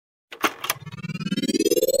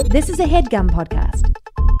This is a HeadGum podcast.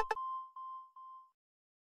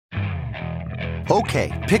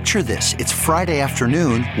 Okay, picture this. It's Friday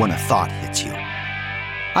afternoon when a thought hits you.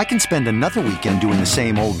 I can spend another weekend doing the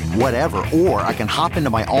same old whatever, or I can hop into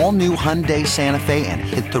my all-new Hyundai Santa Fe and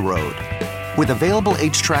hit the road. With available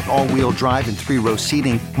H-Track all-wheel drive and 3-row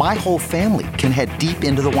seating, my whole family can head deep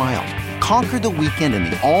into the wild. Conquer the weekend in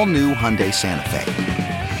the all-new Hyundai Santa Fe.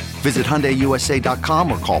 Visit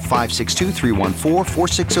HyundaiUSA.com or call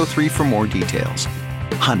 562-314-4603 for more details.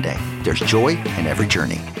 Hyundai, there's joy in every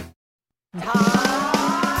journey.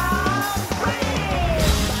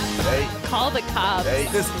 Call the cops.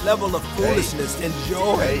 This level of foolishness,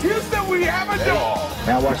 enjoy. Houston, we have a dog.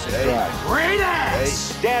 Now watch the drive. Great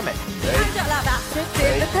ass. Damn it.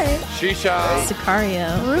 Shisha.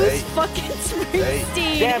 Sicario. Bruce fucking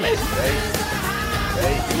Springsteen. Damn it.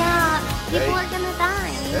 Yeah, people are gonna die.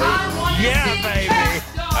 Yeah, baby.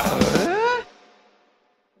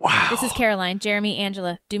 Wow. This is Caroline, Jeremy,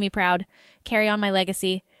 Angela. Do me proud. Carry on my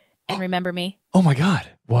legacy and remember me. Oh my God.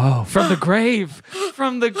 Whoa. From the grave.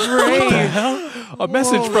 From the grave. What the hell? A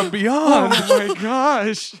message from beyond. Oh my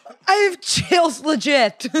gosh. I have chills,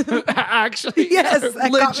 legit. Actually. Yes,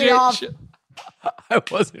 that got me off. I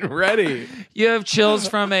wasn't ready. You have chills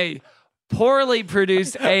from a poorly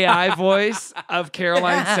produced AI voice of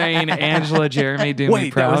Caroline saying, Angela, Jeremy, do me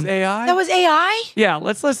proud. That was AI? That was AI? Yeah,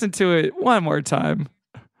 let's listen to it one more time.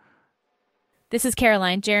 This is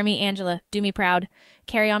Caroline, Jeremy, Angela. Do me proud.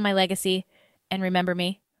 Carry on my legacy and remember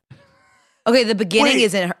me. Okay, the beginning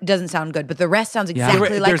doesn't sound good, but the rest sounds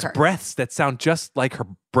exactly like There's her. breaths that sound just like her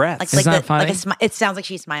breaths. Is that funny? It sounds like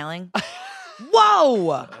she's smiling.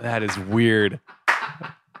 Whoa! That is weird.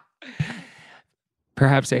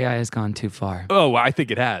 Perhaps AI has gone too far. Oh, I think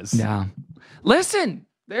it has. Yeah. Listen,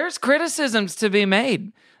 there's criticisms to be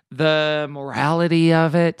made. The morality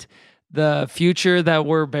of it, the future that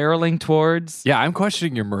we're barreling towards. Yeah, I'm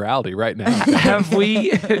questioning your morality right now. Have we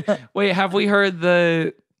heard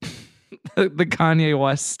the Kanye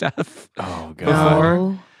West stuff? Oh, God.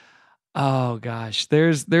 Before? Oh gosh.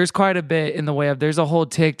 There's quite a bit in the way of there's a whole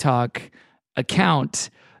TikTok account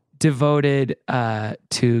devoted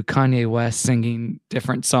to Kanye West singing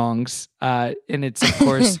different songs. And it's, of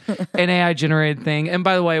course, an AI generated thing. And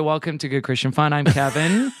by the way, welcome to Good Christian Fun. I'm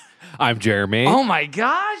Kevin. I'm Jeremy. Oh my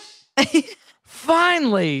gosh.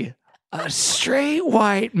 Finally, a straight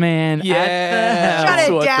white man. Yeah.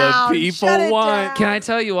 That's what the people want. Can I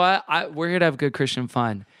tell you what? We're here to have Good Christian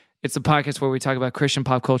Fun. It's a podcast where we talk about Christian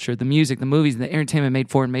pop culture, the music, the movies, and the entertainment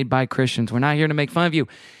made for and made by Christians. We're not here to make fun of you.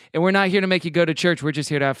 And we're not here to make you go to church. We're just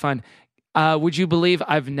here to have fun. Would you believe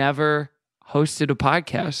I've never hosted a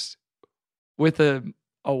podcast with a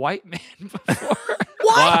white man before?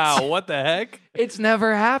 What? Wow, what the heck? It's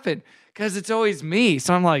never happened because it's always me.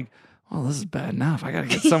 So I'm like, well, this is bad enough. I got to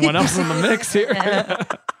get someone else in the mix here.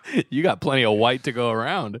 You got plenty of white to go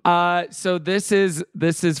around. So this is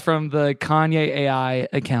from the Kanye AI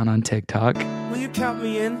account on TikTok. Will you count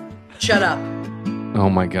me in? Shut up. Oh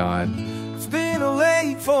my God. It's been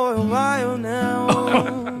away for a while now.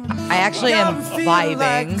 I actually am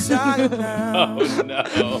vibing. Oh no.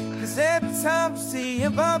 Cause every time I see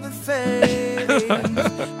above the face,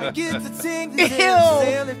 I get the tingle in Ew. the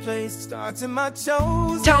silly place. Starts in my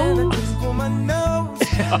toes. And I tickle my nose.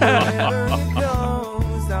 Wherever it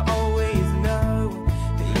goes, I always know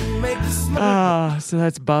that you make me smile. So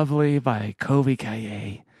that's Bubbly by Kobe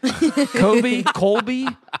Kaye. Colby?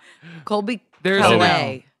 There's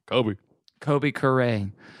Calais. Kobe.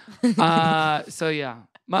 Corray. So yeah.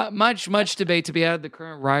 Much debate to be had. The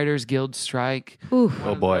current Writers Guild strike. Ooh.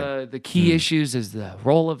 Oh boy. The key issues is the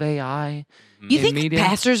role of AI. You think media.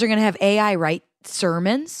 pastors are going to have AI write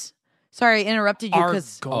sermons? Sorry, I interrupted you Are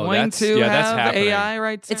because going that's to that's have happening. AI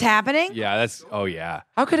right? it's happening. Yeah, yeah.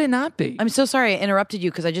 How could it not be? I'm so sorry I interrupted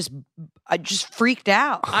you because I just freaked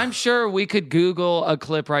out. I'm sure we could Google a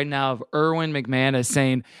clip right now of Erwin McManus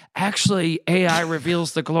saying, actually, AI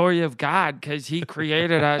reveals the glory of God because he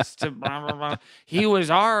created us to blah, blah, blah.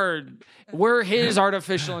 We're his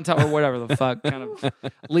artificial intelligence, or whatever the fuck kind of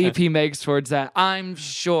leap he makes towards that. I'm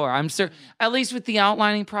certain, at least with the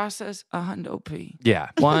outlining process, a hundo P.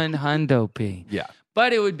 Yeah. 1 hundo P. Yeah.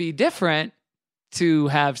 But it would be different to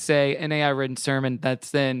have, say, an AI written sermon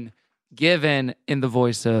that's then given in the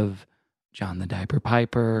voice of John the Diaper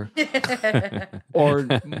Piper or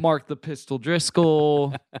Mark the Pistol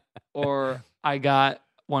Driscoll, or I got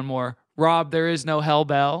one more, Rob, there is no hell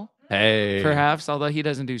bell. Hey. Perhaps, although he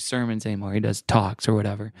doesn't do sermons anymore. He does talks or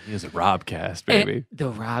whatever. He is a Robcast, baby. The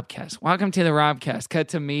Robcast. Welcome to the Robcast. Cut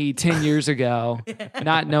to me 10 years ago,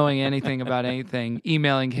 not knowing anything about anything,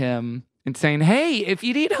 emailing him and saying, "Hey, if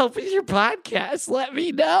you need help with your podcast, let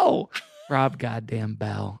me know." Rob goddamn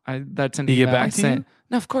Bell. That's an Did he email get back I to sent. you?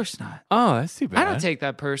 No, of course not. Oh, that's too bad. I don't take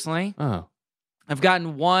that personally. Oh. I've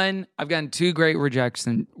gotten two great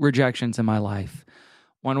rejections in my life.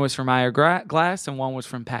 One was from Ira Glass and one was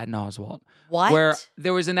from Patton Oswalt. What? Where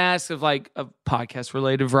there was an ask of like a podcast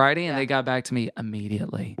related variety and they got back to me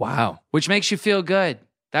immediately. Wow. Which makes you feel good.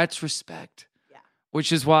 That's respect. Yeah.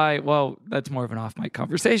 Which is why, well, that's more of an off mic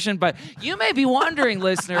conversation, but you may be wondering,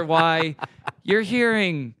 listener, why you're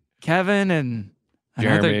hearing Kevin and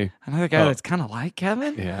Jeremy. another guy that's kind of like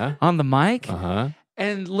Kevin Yeah. on the mic. Uh-huh.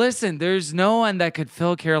 And listen, there's no one that could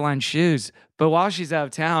fill Caroline's shoes. But while she's out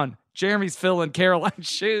of town, Jeremy's filling Caroline's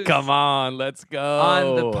shoes. Come on, let's go.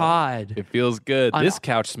 On the pod. It feels good. This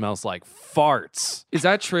couch smells like farts. Is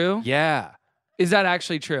that true? Yeah. Is that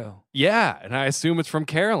actually true? Yeah, and I assume it's from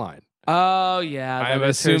Caroline. Oh, yeah. I that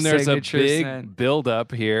is her assume there's a signature big scent.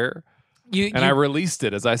 buildup here. I released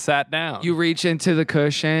it as I sat down. You reach into the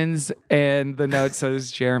cushions, and the note says,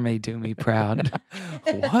 "Jeremy, do me proud.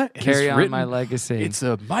 What? Carry It's on written- my legacy." It's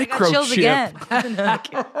a I got chills microchip. again.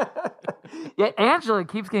 Yeah, Angela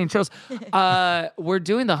keeps getting chills. We're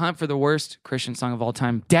doing the hunt for the worst Christian song of all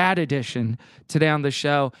time, Dad Edition, today on the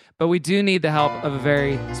show. But we do need the help of a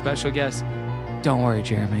very special guest. Don't worry,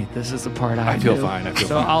 Jeremy. This is the part I feel do. fine. I feel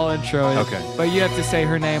so fine. I'll intro it. Okay. But you have to say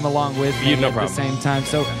her name along with me No at problem. the same time.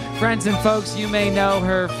 So, friends and folks, you may know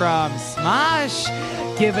her from Smosh.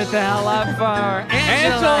 Give it the hell up for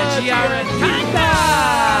Angela Giarratana.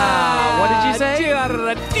 What did you say?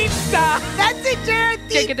 Giarratita. That's it, Jared.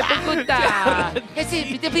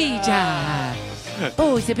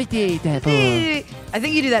 I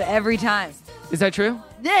think you do that every time. Is that true?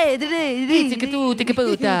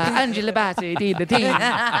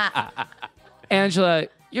 Angela,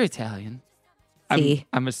 you're Italian. See.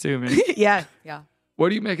 I'm assuming. Yeah. What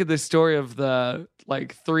do you make of this story of the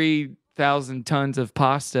 3,000 tons of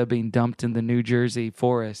pasta being dumped in the New Jersey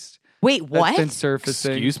forest? Wait, what? That's been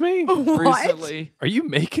surfacing. Excuse me? Recently. Are you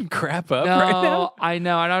making crap up No, right now? I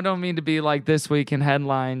know. And I don't mean to be like This Week in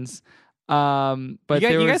headlines. But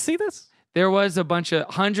You guys see this? there was a bunch of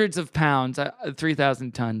hundreds of pounds.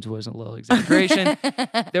 3,000 tons was a little exaggeration.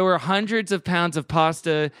 There were hundreds of pounds of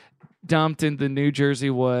pasta dumped in the New Jersey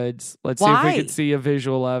woods. Let's see if Why? we could see a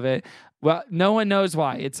visual of it. Well, no one knows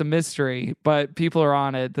why. It's a mystery, but people are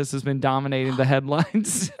on it. This has been dominating the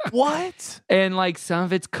headlines. What? And some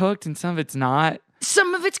of it's cooked and some of it's not.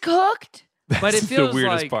 Some of it's cooked. But it That's feels the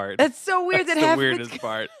weirdest like part. That's so weird That's that the half weirdest of it's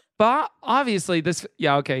part. But obviously this,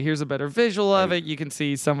 okay, here's a better visual of it. You can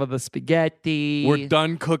see some of the spaghetti. We're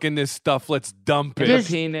done cooking this stuff. Let's dump The it.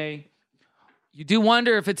 penne. You do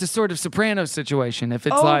wonder if it's a sort of Sopranos situation. If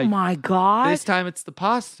it's Oh my God. this time it's the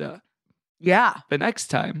pasta. Yeah. The next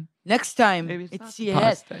time, Next time, maybe it's not it's the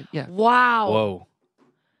yes. pasta. Yeah. Wow. Whoa.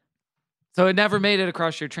 So it never made it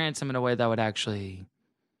across your transom in a way that would actually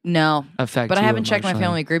No. affect But I you haven't checked my emotionally.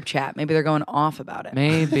 family group chat. Maybe they're going off about it.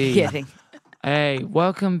 Maybe. Kidding. Hey,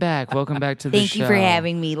 welcome back. Welcome back to the Thank show. you for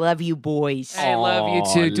having me. Love you, boys. Hey, love you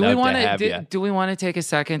Aw, too. Do we love to want have ya. do we want to take a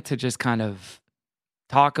second to just kind of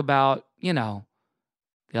talk about, the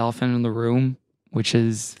elephant in the room, which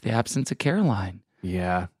is the absence of Caroline,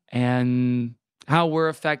 Yeah. and how we're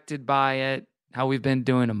affected by it, how we've been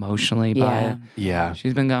doing emotionally by Yeah. it. Yeah.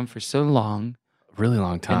 She's been gone for so long Really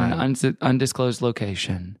long in time. an undisclosed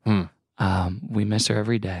location. We miss her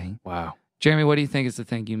every day. Wow. Jeremy, what do you think is the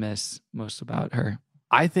thing you miss most about her?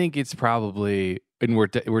 I think it's probably, and we're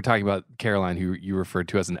talking about Caroline, who you referred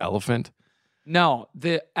to as an elephant. No,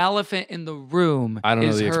 the elephant in the room I don't know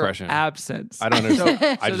is the her expression. absence. I don't understand. So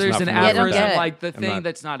I'm just there's not an familiar with average that. of like the I'm thing not-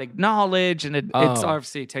 that's not acknowledged, and it's Oh.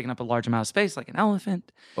 obviously taking up a large amount of space, like an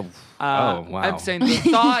elephant. Oh, wow. I'm saying the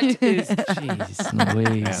thought is, jeez,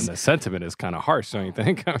 Louise. Man, the sentiment is kind of harsh, don't you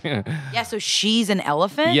think? I mean, Yeah, so she's an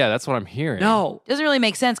elephant? yeah, that's what I'm hearing. No, Doesn't really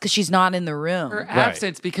make sense because she's not in the room. her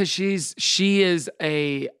absence because she is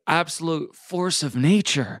a absolute force of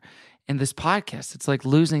nature in this podcast. It's like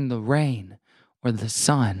losing the rain or the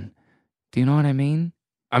sun. Do you know what I mean?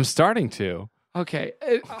 I'm starting to. Okay,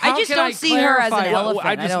 I just don't see her as an clarify- elephant.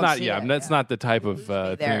 I I just don't not. see Yeah, it, that's yeah. not the type of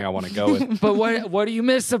thing there. I want to go with. But what do you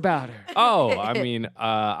miss about her? Oh, I mean,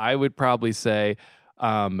 I would probably say,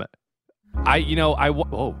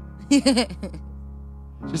 whoa.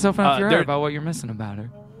 Just open up your there- heart about what you're missing about her.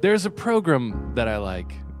 There's a program that I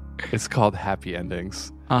like. It's called Happy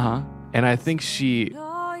Endings, Uh-huh. and I think she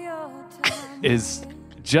is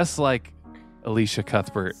just like Alicia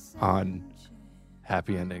Cuthbert on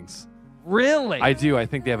Happy Endings. Really? I do. I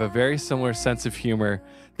think they have a very similar sense of humor.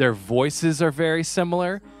 Their voices are very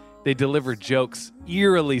similar. They deliver jokes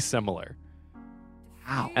eerily similar.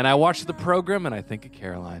 Wow. And I watch the program and I think of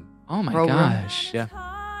Caroline. Oh my Program. gosh. Yeah.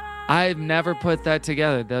 I've never put that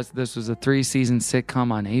together. This was a 3-season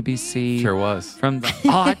sitcom on ABC. Sure was. From the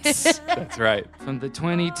aughts, That's right. from the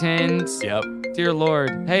 2010s. Yep. Dear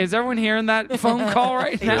Lord. Hey, is everyone hearing that phone call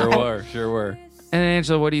right now? Sure were. And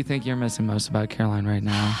Angela, what do you think you're missing most about Caroline right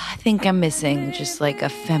now? I think I'm missing just like a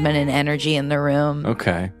feminine energy in the room.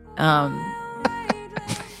 Okay.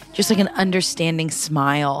 Just like an understanding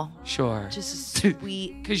smile. Sure. Just a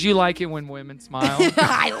sweet. Because you like it when women smile.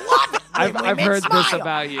 I love it. I've when women heard this smile.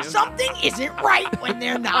 about you. Something isn't right when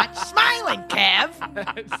they're not smiling, Kev.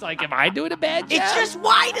 It's like, am I doing a bad job? It's just,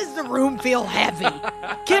 why does the room feel heavy?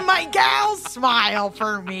 Can my gals smile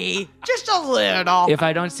for me? Just a little. If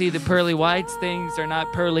I don't see the pearly whites, things are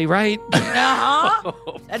not pearly right. Uh-huh.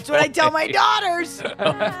 That's what I tell my daughters.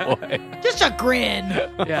 Boy. Just a grin.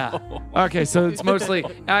 Yeah. Okay, so it's mostly,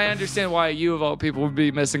 I understand why you of all people would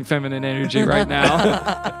be missing feminine energy right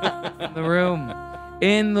now.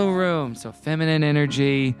 In the room. So feminine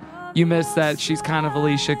energy. You miss that. She's kind of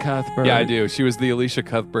Alicia Cuthbert. Yeah, I do. She was the Alicia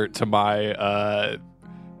Cuthbert to my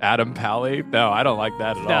Adam Pally. No, I don't like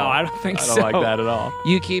that at all. No, I don't think I so. don't like that at all.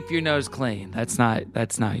 You keep your nose clean. That's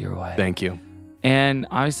not your way. Thank you. And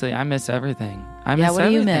obviously, I miss everything. I Yeah, miss what do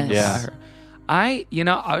you everything. miss? Yeah. I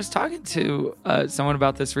was talking to someone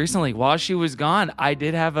about this recently. While she was gone, I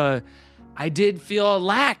did feel a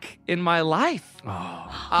lack in my life.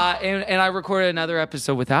 And I recorded another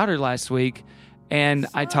episode without her last week, and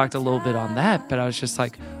I talked a little bit on that, but I was just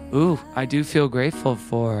like, ooh, I do feel grateful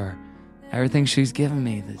for everything she's given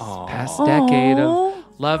me this past decade of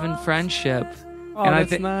love and friendship. Oh, and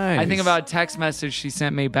that's nice. I think about a text message she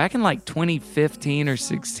sent me back in like 2015 or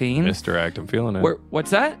 16. Misdirect. I'm feeling it.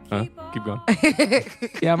 What's that? Huh? Keep going.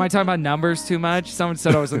 Yeah, am I talking about numbers too much? Someone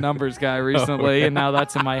said I was a numbers guy recently, and now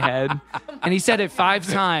that's in my head. And he said it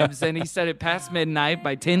 5 times, and he said it past midnight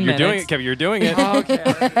by 10 You're minutes. doing it, Kevin. You're doing it.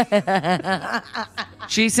 Okay.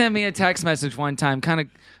 She sent me a text message one time,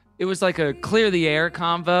 it was like a clear the air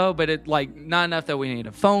convo, but it like not enough that we need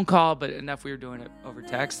a phone call, but enough we were doing it over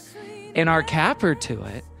text. And our capper to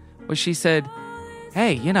it was she said,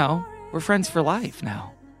 hey, we're friends for life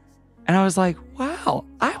now. And I was like, wow,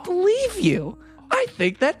 I believe you. I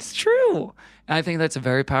think that's true. And I think that's a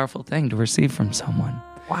very powerful thing to receive from someone.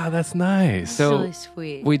 Wow, that's nice. So Really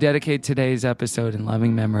sweet. we dedicate today's episode in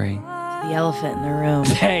loving memory. The elephant in the room.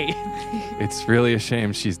 Hey, It's really a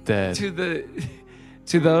shame she's dead.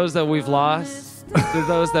 to those that we've lost, to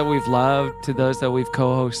those that we've loved, to those that we've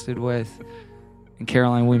co-hosted with. And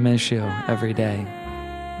Caroline, we miss you every day.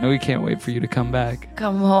 And we can't wait for you to come back.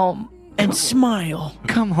 Come home. And smile.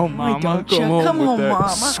 Come home, Mama. don't you? Come with home, that Mama.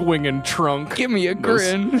 swinging trunk. Give me a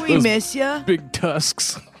grin. We miss you. Big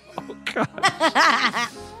tusks.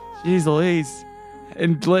 Jeez Louise.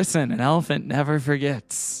 And listen, an elephant never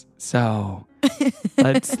forgets. So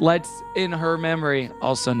let's in her memory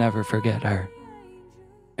also never forget her.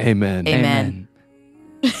 Amen. Amen.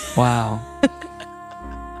 Wow.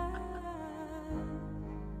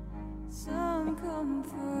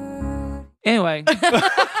 Anyway.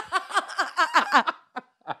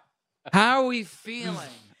 How are we feeling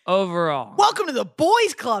overall? Welcome to the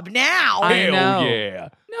boys club now. I Hell know. yeah.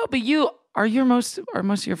 No, but are most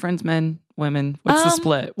of your friends men, women? What's the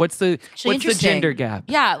split? What's the Interesting. gender gap?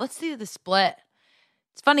 Yeah, let's do the split.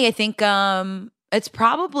 It's funny. I think it's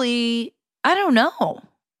probably, I don't know.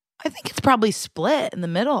 I think it's probably split in the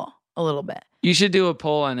middle a little bit. You should do a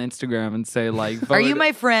poll on Instagram and say like, vote. Are you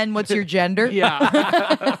my friend? What's your gender? Yeah.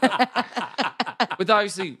 With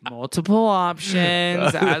obviously multiple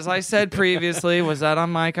options. As I said previously, was that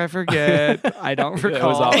on mic? I forget. I don't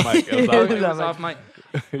recall. It was off mic. It was off It mic. was off mic.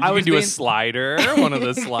 You I can was do a being- slider, one of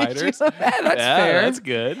the sliders. That's fair. That's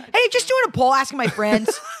good. Hey, just doing a poll asking my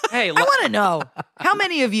friends. Hey, I want to know how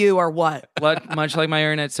many of you are what? much like my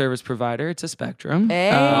internet service provider, it's a spectrum.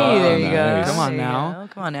 Hey, there you go. nice. Come on There you now. go.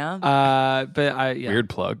 Come on now. But yeah. Weird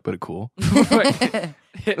plug, but cool.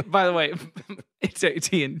 By the way, it's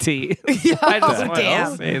AT&T. I just want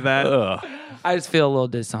damn. to say that. Ugh. I just feel a little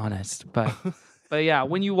dishonest, but yeah,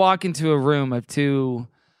 when you walk into a room of two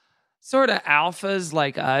sort of alphas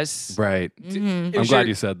like us, Right. Mhm. I'm glad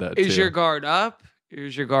you said that, Is too. your guard up? Or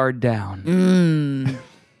is your guard down? Mm.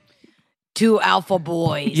 Two alpha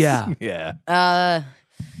boys. Yeah. Yeah.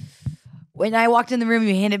 When I walked in the room,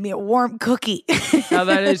 you handed me a warm cookie. Now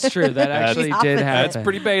that is true. That actually did happen. That's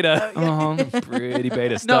pretty beta. Uh-huh. Pretty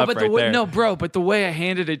beta No, stuff but right there. no, bro. But the way I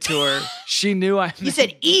handed it to her, she knew I. You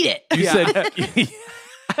said, "Eat it." You said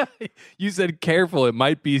you said careful, it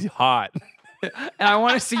might be hot. And I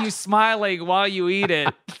want to see you smiling while you eat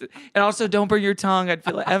it. And also, don't burn your tongue. I'd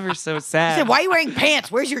feel ever so I sad. said, why are you wearing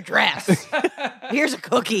pants? Where's your dress? Here's a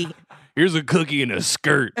cookie. Here's a cookie and a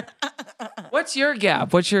skirt. What's your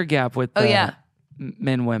gap? What's your gap with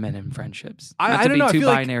men, women, and friendships? Not I to don't be know. I too feel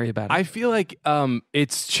like- binary about it. I feel like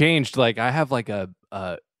it's changed. Like I have like a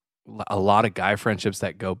lot of guy friendships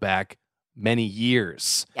that go back many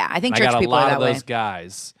years. Yeah, I think And I church got a people lot are that of way. those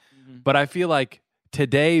guys. But I feel like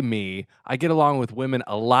today, I get along with women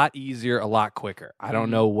a lot easier, a lot quicker. I don't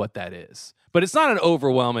know what that is. But it's not an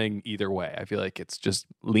overwhelming either way. I feel like it's just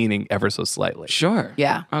leaning ever so slightly. Sure.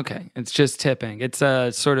 Yeah. Okay. It's just tipping. It's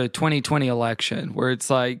a sort of 2020 election where it's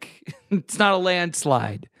like, it's not a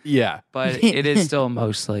landslide, Yeah. but it is still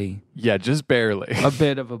mostly Yeah, just barely. a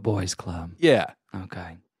bit of a boys' club. Yeah.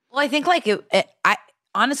 Okay. Well, I think like I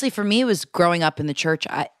honestly, for me, it was growing up in the church.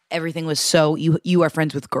 Everything was so you are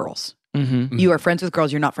friends with girls. Mm-hmm. You are friends with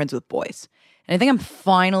girls. You're not friends with boys. And I think I'm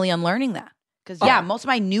finally unlearning that because most of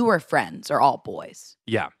my newer friends are all boys.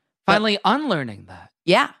 Yeah. Finally unlearning that.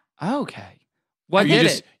 Yeah. Okay. What you did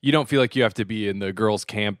just it? you don't feel like you have to be in the girls'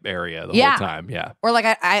 camp area the Yeah. whole time. Yeah. Or like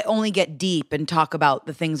I only get deep and talk about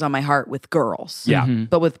the things on my heart with girls. Yeah. Mhm.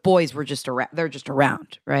 But with boys, we're just around. They're just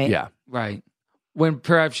around, right? Yeah. Right. When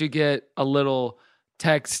perhaps you get a little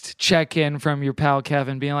text check-in from your pal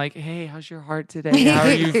Kevin being like, hey, how's your heart today? How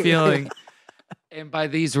are you feeling? And by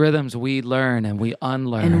these rhythms, we learn and we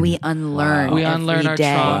unlearn. And we unlearn. We unlearn every our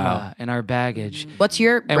day. trauma and our baggage. What's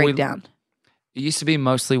your And we- breakdown? It used to be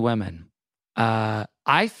mostly women.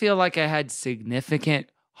 I feel like I had significant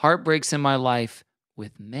heartbreaks in my life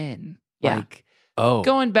with men. Yeah. Like Oh.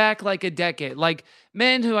 going back like a decade, like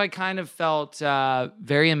men who I kind of felt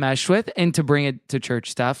very enmeshed with, and to bring it to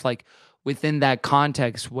church stuff, like within that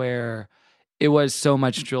context where it was so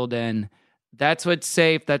much drilled in. That's what's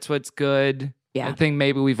safe. That's what's good. Yeah. I think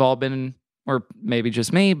maybe we've all been, or maybe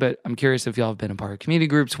just me, but I'm curious if y'all have been a part of community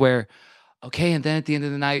groups where, okay, and then at the end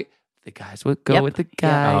of the night, the guys would go Yep. with the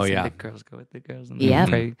guys, Oh, yeah. and the girls go with the girls, and Yep.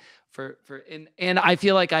 pray and I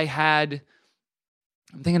feel like I'm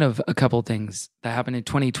thinking of a couple things that happened in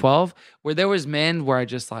 2012 where there was men where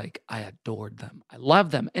I adored them. I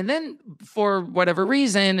loved them. And then for whatever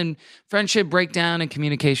reason and friendship breakdown and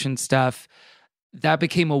communication stuff, that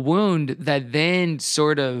became a wound that then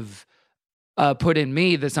sort of put in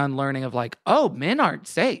me this unlearning of like, oh, men aren't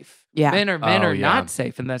safe. Yeah. Men Oh, are yeah. not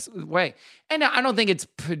safe in this way. And I don't think it's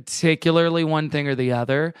particularly one thing or the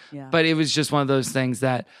other, Yeah. but it was just one of those things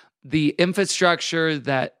that the infrastructure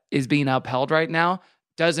that is being upheld right now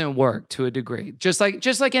doesn't work to a degree. Just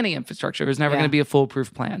like any infrastructure, there's never Yeah. going to be a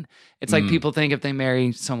foolproof plan. It's like people think if they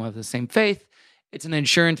marry someone of the same faith, it's an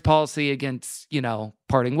insurance policy against,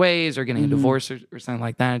 parting ways or getting a divorce or something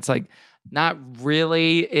like that. It's like, not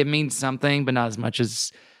really. It means something, but not as much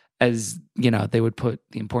as they would put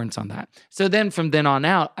the importance on that. So then from then on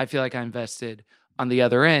out, I feel like I invested on the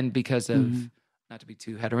other end because of, not to be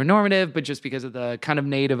too heteronormative, but just because of the kind of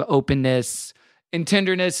native openness and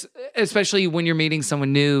tenderness, especially when you're meeting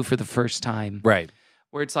someone new for the first time, Right.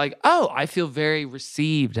 where it's like, oh, I feel very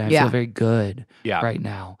received. And I Yeah. feel very good Yeah. right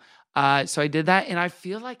now. So I did that. And I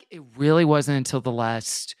feel like it really wasn't until the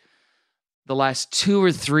last 2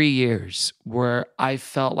 or 3 years where I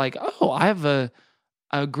felt like, oh, I have a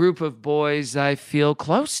group of boys I feel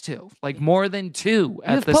close to, like more than two You at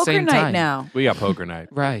have the poker same night time. now. We got poker night.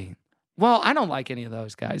 Right. Well, I don't like any of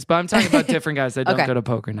those guys, but I'm talking about different guys that don't Okay. go to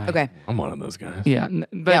poker night. Okay. I'm one of those guys. Yeah.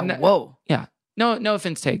 But Yeah. Whoa. yeah. No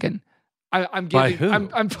offense taken. I'm By giving. who?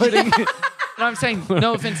 I'm putting. No, I'm saying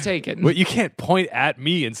no offense taken. But you can't point at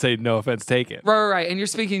me and say no offense taken. Right. And you're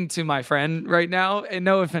speaking to my friend right now, and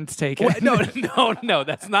no offense taken. What? No,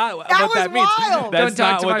 that's not what That that was means. wild. That's Don't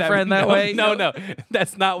talk not to what my friend that way. No,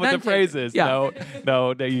 that's not what None the phrase taken. is. Yeah.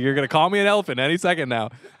 No, you're gonna call me an elephant any second now.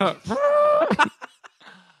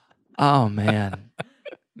 Oh man,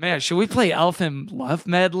 should we play Elfin Love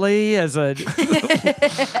Medley as a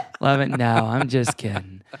love it? No, I'm just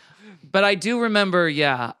kidding. But I do remember,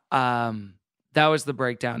 that was the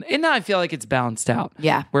breakdown, and now I feel like it's balanced out.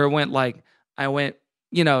 Yeah. Where I went,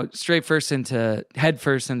 head first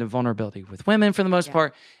into vulnerability with women for the most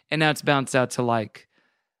part, and now it's balanced out to like,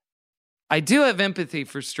 I do have empathy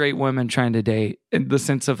for straight women trying to date in the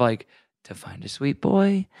sense of like to find a sweet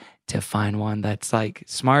boy, to find one that's like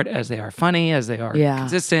smart as they are funny, as they are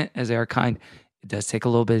consistent, as they are kind. It does take a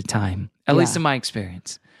little bit of time, at least in my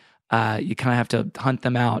experience. You kind of have to hunt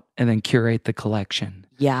them out and then curate the collection.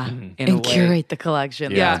 Yeah. In a And way- curate the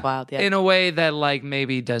collection. Yeah. That's wild. Yeah. in a way that like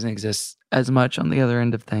maybe doesn't exist as much on the other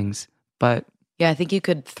end of things. But Yeah, I think you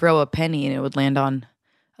could throw a penny and it would land on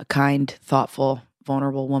a kind, thoughtful,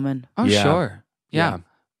 vulnerable woman. oh, Yeah. sure. Yeah. Yeah.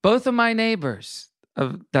 Both of my neighbors.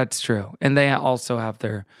 That's true. And they also have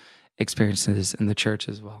their experiences in the church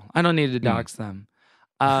as well. I don't need to dox them.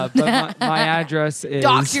 But my address is...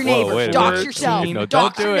 Dox your neighbors. wait a Dox minute. yourself. No,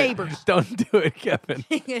 Dox don't your do it. neighbors. Don't do it, Kevin.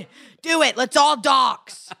 Do it. Let's all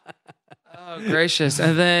dox. Oh, gracious.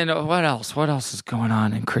 And then what else? What else is going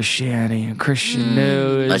on in Christianity and Christian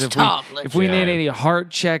news? Let's If talk. If we need any heart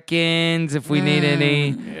check-ins, if we need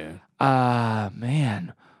any... Yeah.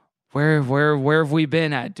 Man, where have we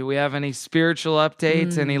been at? Do we have any spiritual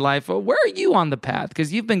updates? Any life? Where are you on the path?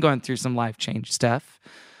 Because you've been going through some life change stuff.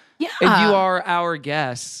 Yeah. And you are our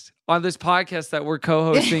guest on this podcast that we're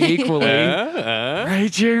co-hosting equally. Right,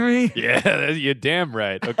 Jeremy? Yeah, you're damn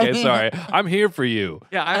right. Okay, sorry. I'm here for you.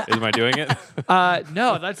 Yeah. Am I doing it?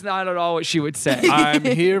 No, that's not at all what she would say. I'm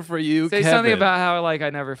here for you, Say Kevin. something about how I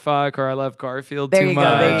never fuck or I love Garfield There too you go,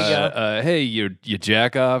 much. there you go. Hey, you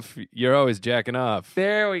jack off. You're always jacking off.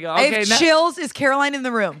 There we go. I Okay, have chills. Is Caroline in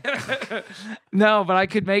the room? no, but I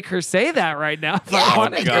could make her say that right now. If I Yeah,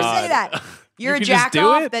 wanted make to. her God. say that. You're You a can just jack do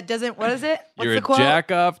off it? that doesn't. What is it? What's You're the a quote?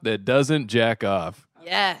 jack off that doesn't jack off.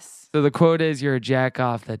 Yes. So the quote is, "You're a jack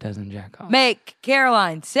off that doesn't jack off." Make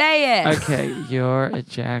Caroline say it. Okay, you're a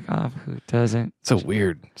jack off who doesn't. It's a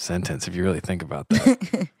weird sentence if you really think about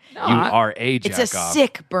that. No, You are a jack It's a off,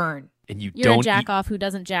 sick burn. and you You're don't a jack off who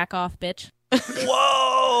doesn't jack off, bitch.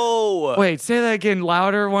 Whoa! Wait, say that again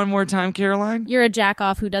louder one more time, Caroline. You're a jack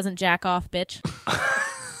off who doesn't jack off, bitch.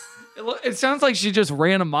 It sounds like she just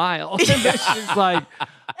ran a mile. She's like,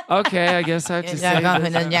 okay, I guess I have to say Jack off and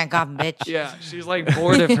this. then jack off, bitch. Yeah, she's like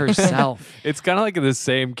bored of herself. It's kind of like in the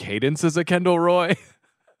same cadence as a Kendall Roy.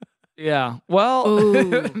 Yeah. Well,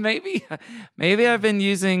 Ooh. maybe I've been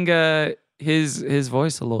using his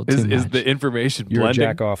voice a little too Is much. the information You're a blending?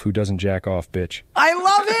 jack off who doesn't jack off, bitch. I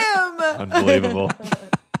love him. Unbelievable.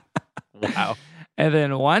 Wow. And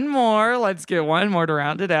then one more. Let's get one more to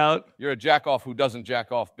round it out. You're a jack off who doesn't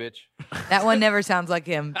jack off, bitch. That one never sounds like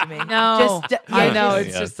him to me. No, Just, I yeah, know Yes.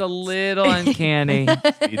 it's just a little uncanny.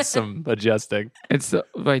 Needs some adjusting.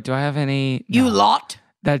 Wait, do I have any? You No. lot.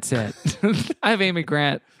 That's it. I have Amy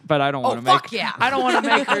Grant, but I don't want to fuck make. yeah. I don't want to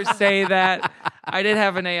make her say that. I did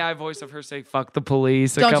have an AI voice of her say "fuck the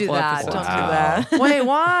police" a Don't couple do that. episodes. Don't do that. Wait,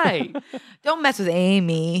 why? Don't mess with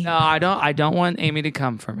Amy. No, I don't. I don't want Amy to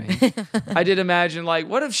come for me. I did imagine, like,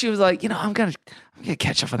 what if she was like, I'm gonna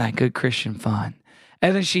catch up on that good Christian fun,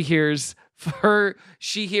 and then she hears her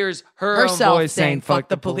own Herself voice saying "fuck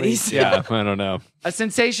the police." Yeah, I don't know. A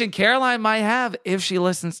sensation Caroline might have if she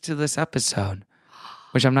listens to this episode,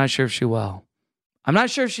 which I'm not sure if she will. I'm not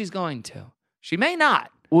sure if she's going to. She may not.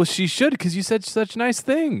 Well, she should because you said such nice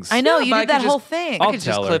things. I know, Yeah, you but I did that could whole just- thing. I I'll could just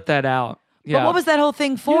tell her. clip that out. Yeah. But what was that whole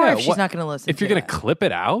thing for Yeah, if she's what- not going to listen If you're to gonna it? clip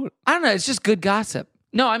it out, I don't know. It's just good gossip.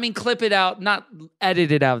 No, I mean clip it out, not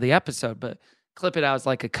edit it out of the episode, but clip it out as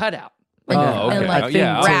like a cutout. Like Oh, a- okay. And like Oh,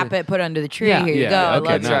 yeah, I'll- wrap it, put it under the tree. Yeah. Here you yeah, go. I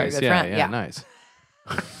okay, love you. nice, Good yeah, friend. yeah, nice.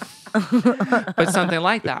 but something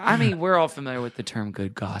like that. I mean, we're all familiar with the term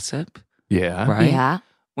good gossip, Yeah, right? Yeah.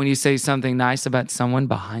 When you say something nice about someone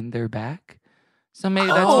behind their back. So maybe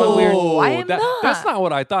that's Oh, what we're. I am not. That's not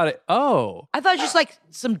what I thought. I thought it was just like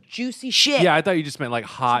some juicy shit. Yeah, I thought you just meant like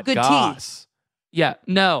hot good tea. goss. Yeah,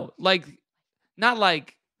 no, like not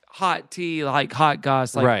like hot tea, like hot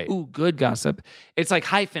goss, like Right. ooh, good gossip. It's like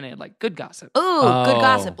hyphenated, like good gossip. Ooh, good Oh,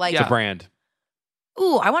 gossip. Like, It's a brand.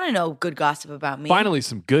 ooh, I want to know good gossip about me. Finally,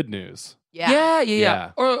 some good news. Yeah.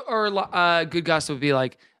 Yeah. Or good gossip would be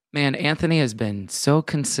like, man, Anthony has been so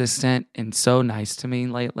consistent and so nice to me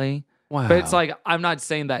lately. Wow. But it's like I'm not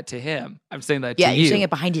saying that to him. I'm saying that Yeah, to you're you. saying it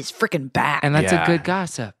behind his freaking back. And that's Yeah. a good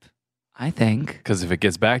gossip, I think. because if it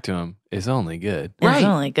gets back to him, it's only good. It's Right.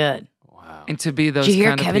 only good. Wow. And to be those Did you hear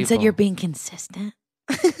kind of Kevin said people. you're being consistent?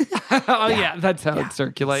 Oh yeah, that's how it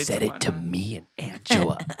circulates. me and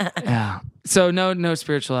Angela. Yeah. So no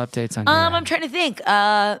spiritual updates on your I'm end. trying to think.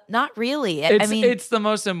 Not really. I mean, it's the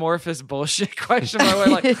most amorphous bullshit question. By the way,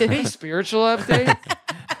 like, hey, spiritual update.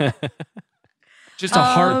 Just a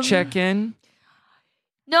heart check in.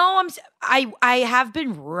 no, I have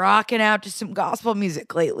been rocking out to some gospel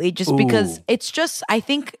music lately, just because Ooh. it's just I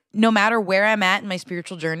think no matter where I'm at in my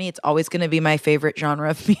spiritual journey, it's always going to be my favorite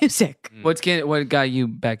genre of music. What got you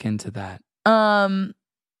back into that?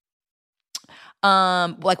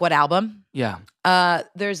 Like what album? Yeah.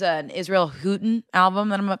 There's an Israel Houghton album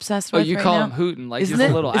that I'm obsessed Oh, with. you right call now. him Hooten, like Isn't he's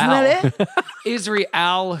it? a little Isn't owl. that it?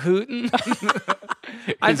 Israel Hooten.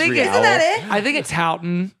 I think Israel. Isn't that it? I think it's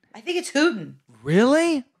Houghton. I think it's Houghton.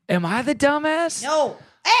 Really? Am I the dumbass? No.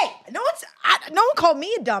 Hey, no one called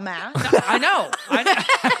me a dumbass. I know.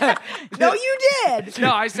 No, you did.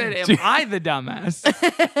 No, I said, am I the dumbass?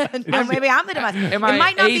 No, maybe I'm the dumbass. Am It I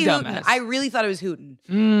might not a be dumbass? hootin'. I really thought it was hootin'.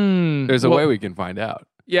 There's a way we can find out.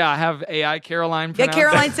 Yeah, I have AI Caroline. Yeah, pronounce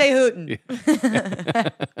Caroline, say hootin'.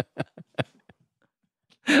 it.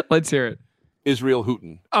 Let's hear it. Israel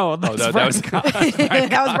Hooten. Oh, that's that Brian was- Cox.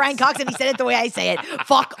 That was Brian Cox, and he said it the way I say it.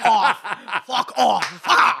 Fuck off. Fuck off.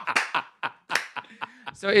 Fuck.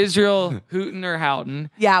 So Israel Houghton or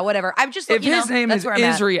Houghton. Yeah, whatever. I'm just If his name that's is where I'm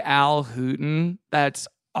at. Israel Houghton, that's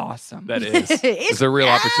awesome. That is. It's a real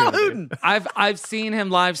opportunity. I've seen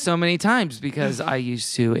him live so many times because I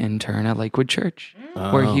used to intern at Lakewood Church,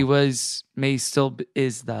 where he still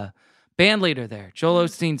is the band leader there. Joel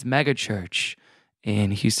Osteen's mega church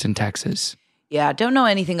in Houston, Texas. Yeah, don't know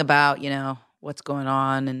anything about, what's going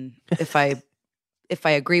on and if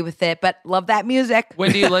I agree with it, but love that music.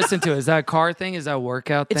 When do you listen to it? Is that a car thing? Is that a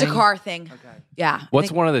workout thing? It's a car thing. Okay. Yeah. What's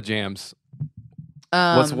one of the jams?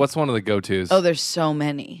 What's one of the go-tos? Oh, there's so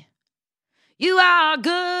many. You are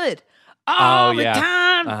good all the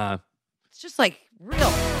time. Uh-huh. It's just like real.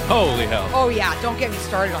 Holy hell. Oh, yeah. Don't get me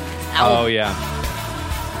started on this album. Oh, yeah.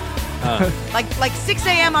 Like 6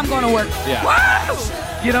 a.m., I'm going to work. Yeah. Woo!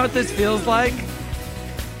 You know what this feels like?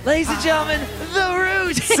 Ladies and gentlemen, The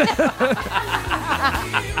Roots.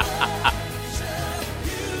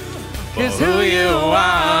 Cause who you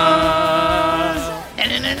are,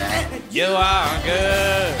 you are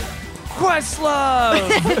good. Questlove.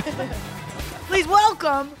 Please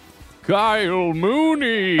welcome. Kyle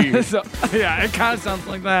Mooney. So, yeah, it kind of sounds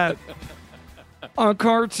like that. A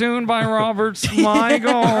cartoon by Robert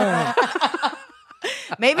Smigel.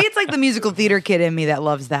 Maybe it's like the musical theater kid in me that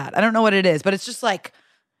loves that. I don't know what it is, but it's just like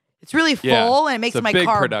it's really full and it makes It's a my big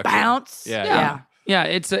car production. bounce. Yeah. Yeah,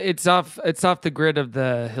 it's off the grid of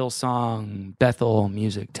the Hillsong Bethel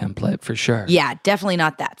music template for sure. Yeah, definitely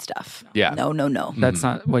not that stuff. Yeah. No. That's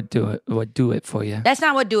not what do it for you. That's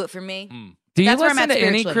not what do it for me. Do you That's where I'm listen at to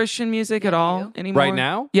any spiritually. Christian music at all anymore? Right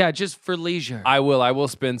now? Yeah, just for leisure. I will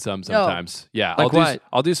spin some sometimes. Yeah. Like what?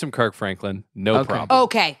 I'll do some Kirk Franklin. No Okay. problem.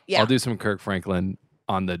 Okay, yeah. I'll do some Kirk Franklin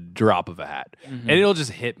on the drop of a hat. Mm-hmm. And it'll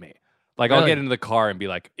just hit me. Like I'll Really? get into the car and be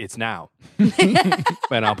like, it's now.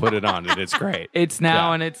 And I'll put it on and it's great. It's now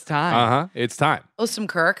Yeah. and it's time. Uh-huh. It's time. Oh, some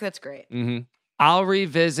Kirk. That's great. Mm-hmm. I'll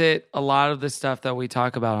revisit a lot of the stuff that we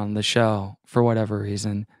talk about on the show for whatever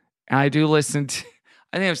reason. And I do listen to,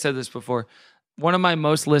 I think I've said this before. One of my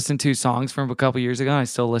most listened to songs from a couple years ago, and I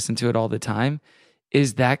still listen to it all the time,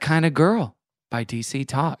 is That Kind of Girl by DC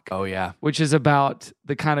Talk, Oh yeah. which is about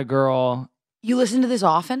the kind of girl. You listen to this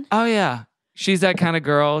often? Oh, yeah. She's that kind of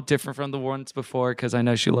girl, different from the ones before because I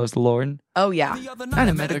know she loves the Lord. Oh yeah. I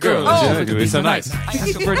done met a girl. girl, She she looked could be so nice. I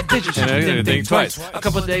asked her for a digit. She didn't think twice. A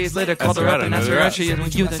couple of days later, called her up and asked her out. She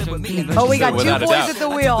is you. Oh, we got two Without a boys doubt. at the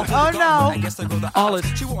wheel. Oh, no. All is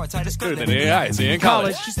Good than AI. See in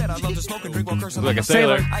college. Like a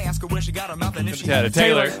sailor. Had a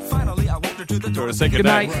tailor. Sort of say Good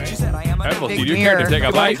goodnight. night. All right, well, Big did you care to mirror. take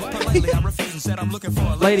a bite?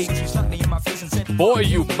 lady. Boy,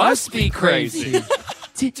 you must be crazy.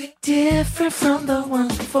 Different from the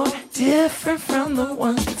ones before. Different from the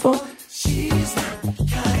ones before.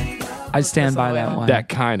 I stand by that one. That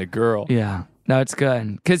kind of girl. Yeah. No, it's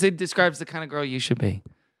good because it describes the kind of girl you should be.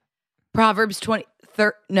 Proverbs 20.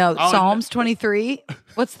 Psalms 23.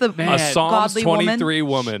 What's the A Psalms godly 23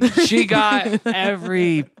 woman. She got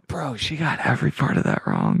every part of that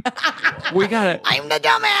wrong. We got it. I'm the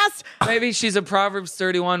dumbass. Maybe she's a Proverbs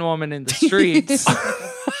 31 woman in the streets.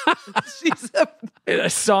 She's a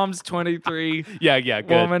Psalms 23 Yeah, good.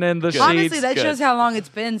 woman in the Good. sheets. Honestly, that Good. shows how long it's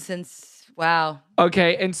been since. Wow.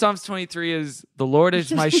 Okay, and Psalms 23 is, the Lord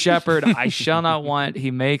is my shepherd, I shall not want. He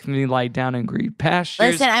makes me lie down in green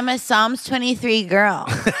pastures. Listen, I'm a Psalms 23 girl.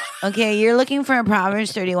 Okay, you're looking for a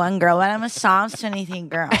Proverbs 31 girl, but I'm a Psalms 23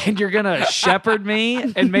 girl. And you're going to shepherd me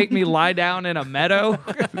and make me lie down in a meadow?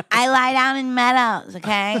 I lie down in meadows,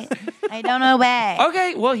 okay? I don't obey.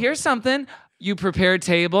 Okay, well, here's something. You prepare a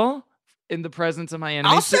table in the presence of my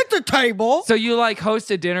enemies. I'll set the table. So you like host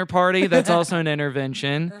a dinner party. That's also an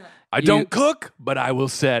intervention. I don't cook, but I will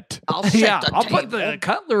set. I'll set Yeah, the I'll table. put the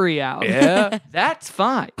cutlery out. Yeah. That's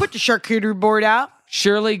fine. Put the charcuterie board out.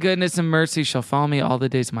 Surely goodness and mercy shall follow me all the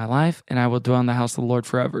days of my life, and I will dwell in the house of the Lord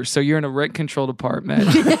forever. So you're in a rent-controlled apartment.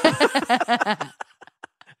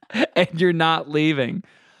 And you're not leaving.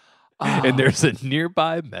 And there's a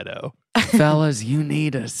nearby meadow. Fellas, you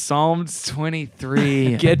need a Psalms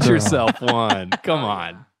 23. Get girl. yourself one. Come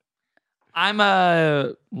on. I'm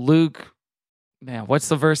a Luke Man, what's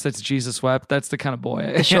the verse that's Jesus wept? That's the kind of boy I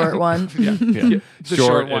am. The short one. Yeah. The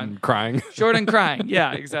short one. and crying. Short and crying.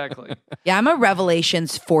 Yeah, exactly. Yeah, I'm a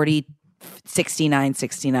Revelations 40,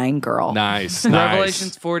 69 girl. Nice.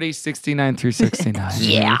 Revelations 40, 69 through 69.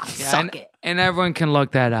 Yeah, suck it. And everyone can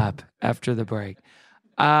look that up after the break.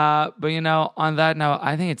 But, on that note,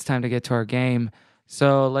 I think it's time to get to our game.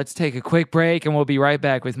 So let's take a quick break, and we'll be right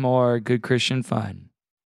back with more Good Christian Fun.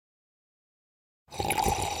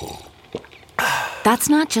 That's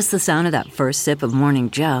not just the sound of that first sip of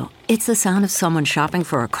Morning Joe. It's the sound of someone shopping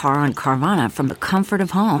for a car on Carvana from the comfort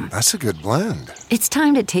of home. That's a good blend. It's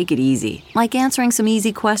time to take it easy, like answering some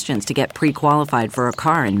easy questions to get pre-qualified for a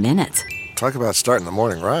car in minutes. Talk about starting the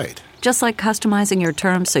morning right. Just like customizing your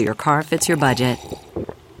terms so your car fits your budget.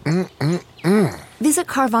 Visit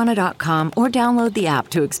Carvana.com or download the app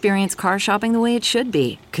to experience car shopping the way it should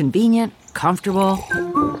be. Convenient, comfortable.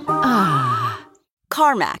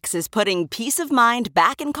 CarMax is putting peace of mind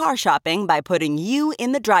back in car shopping by putting you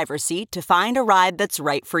in the driver's seat to find a ride that's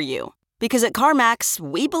right for you. Because at CarMax,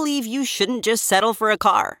 we believe you shouldn't just settle for a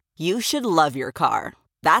car. You should love your car.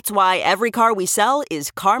 That's why every car we sell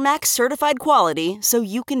is CarMax certified quality, so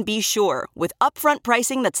you can be sure with upfront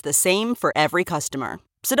pricing that's the same for every customer.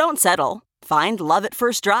 So don't settle. Find love at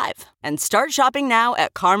first drive and start shopping now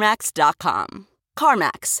at CarMax.com.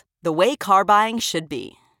 CarMax, the way car buying should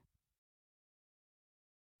be.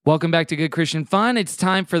 Welcome back to Good Christian Fun. It's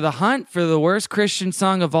time for the hunt for the worst Christian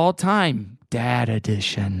song of all time, Dad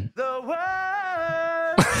Edition.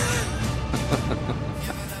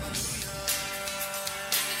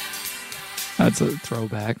 That's a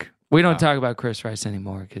throwback. We don't talk about Chris Rice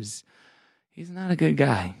anymore because he's not a good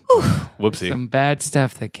guy. Whoopsie. Some bad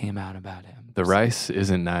stuff that came out about him. The rice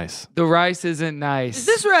isn't nice. The rice isn't nice. Is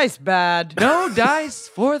this rice bad? No dice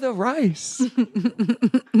for the rice.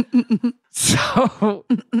 So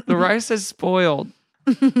the rice is spoiled.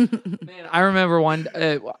 Man, I remember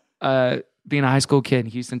being a high school kid in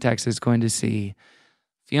Houston, Texas, going to see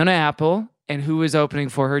Fiona Apple, and who was opening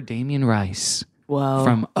for her? Damien Rice. Whoa.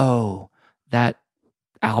 From that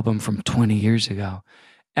album from 20 years ago.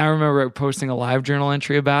 And I remember posting a live journal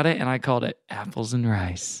entry about it, and I called it Apples and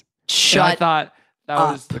Rice. Shut I thought that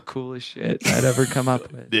up. was the coolest shit I'd ever come up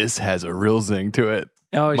with. This has a real zing to it.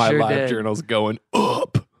 Oh, it My sure live did. journal's going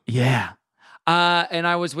up. Yeah. And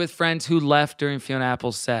I was with friends who left during Fiona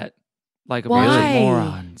Apple's set. Like a bunch of Why?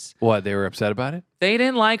 morons. What, they were upset about it? They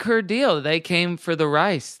didn't like her deal. They came for the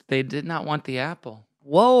rice. They did not want the apple.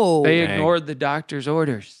 Whoa. They Dang. ignored the doctor's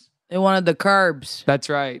orders. They wanted the carbs. That's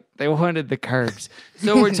right. They wanted the carbs.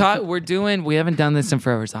 So we haven't done this in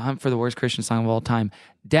forever. It's a hunt for the worst Christian song of all time,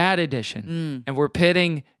 Dad Edition. And we're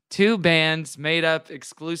pitting two bands made up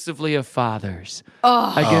exclusively of fathers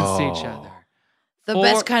against each other. The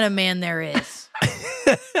best kind of man there is.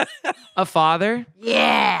 A father?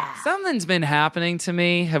 Yeah. Something's been happening to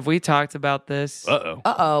me. Have we talked about this?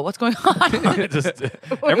 Uh-oh. What's going on? Just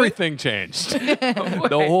everything changed.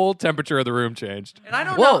 The whole temperature of the room changed. And I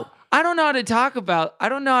don't know. I don't know how to talk about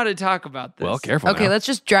this. Well, careful. Okay, now. let's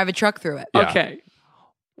just drive a truck through it. Yeah. Okay.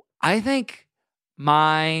 I think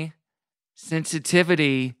my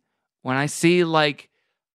sensitivity when I see like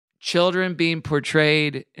children being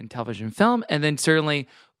portrayed in television film, and then certainly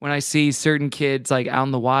when I see certain kids like out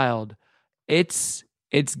in the wild, it's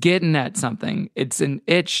getting at something. It's an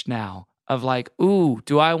itch now of like, ooh,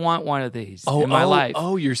 do I want one of these in my life?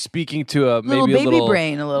 Oh, you're speaking to maybe Little baby a little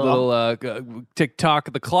brain, a little. tick-tock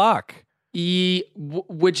of the clock.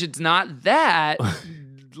 Which it's not that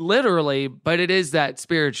literally, but it is that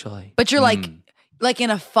spiritually. But you're like in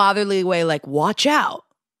a fatherly way, like, watch out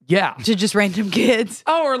Yeah. to just random kids.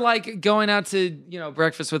 Oh, or like going out to,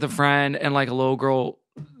 breakfast with a friend and like a little girl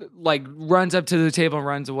like runs up to the table and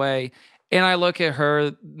runs away. And I look at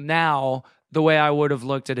her now the way I would have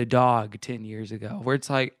looked at a dog 10 years ago, where it's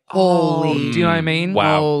like, Holy. do you know what I mean?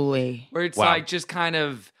 Wow. Holy. Where it's Wow. like just kind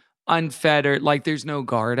of unfettered, like there's no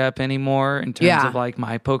guard up anymore in terms of like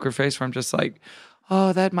my poker face, where I'm just like,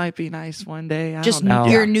 oh, that might be nice one day. I Just don't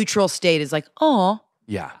know. your neutral state is like, oh.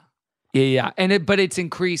 Yeah. Yeah. But it's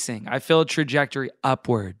increasing. I feel a trajectory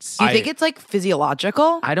upwards. Do you think it's like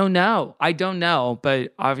physiological? I don't know.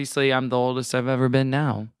 But obviously I'm the oldest I've ever been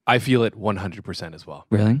now. I feel it 100% as well.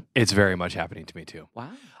 Really? It's very much happening to me too. Wow.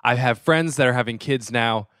 I have friends that are having kids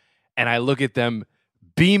now, and I look at them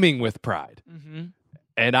beaming with pride. Mm-hmm.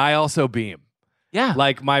 And I also beam. Yeah.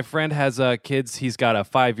 Like my friend has kids. He's got a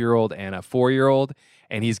 5-year-old and a 4-year-old,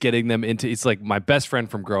 and he's getting them into, it's like my best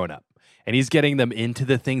friend from growing up. And he's getting them into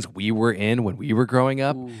the things we were in when we were growing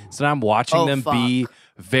up. Ooh. So now I'm watching them be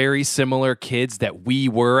very similar kids that we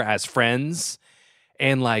were as friends.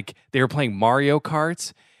 And like they were playing Mario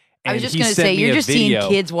Karts. I was And just he going to sent say, me you're a just seeing video.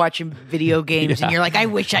 kids watching video games and you're like, I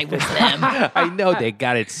wish I was them. I know they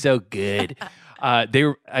got it so good.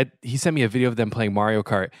 He sent me a video of them playing Mario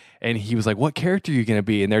Kart, and he was like, "What character are you going to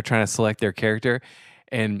be?" And they're trying to select their character,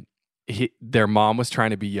 and their mom was trying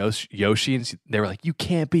to be Yoshi, and they were like, "You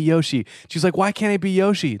can't be Yoshi." She's like, "Why can't I be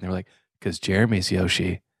Yoshi?" And they were like, "Because Jeremy's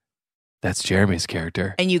Yoshi. That's Jeremy's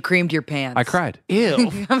character." And you creamed your pants. I cried.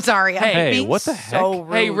 Ew. I'm sorry. Hey, being what the heck? so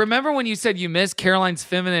rude. Hey, remember when you said you miss Caroline's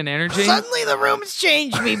feminine energy? Suddenly the room's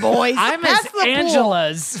changed me, boys. I miss Pass the pool.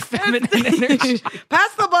 Angela's feminine energy.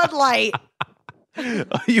 Pass the Bud Light.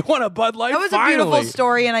 You want a Bud Light? That was Finally. a beautiful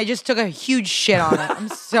story, and I just took a huge shit on it. I'm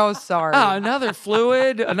so sorry. Oh, another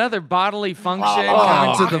fluid, another bodily function Oh,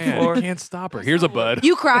 coming to the man, floor. I can't stop her. Here's a Bud.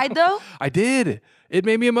 You cried though? I did. It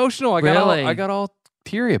made me emotional. I got all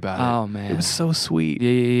teary about it. Oh man, it was so sweet.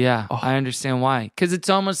 Yeah. Oh. I understand why. Because it's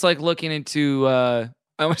almost like looking into. I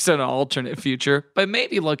almost said an alternate future, but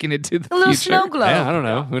maybe looking into the A little future. snow globe. Yeah, I don't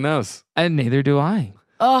know. Who knows? And neither do I.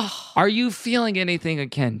 Oh, Are you feeling anything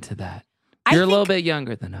akin to that? I You're a little think- bit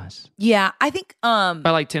younger than us yeah. I think. by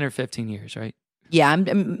like 10 or 15 years, right? Yeah,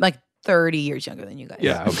 I'm like 30 years younger than you guys.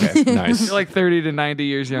 Yeah. Okay. Nice. You're like 30 to 90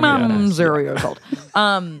 years younger than I'm us. 0 years old.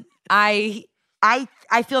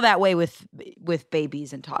 I feel that way with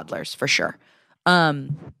babies and toddlers for sure.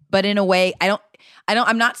 But in a way,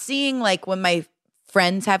 I'm not seeing like when my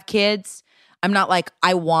friends have kids, I'm not like,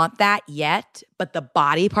 I want that yet, but the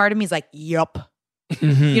body part of me is like, yup. You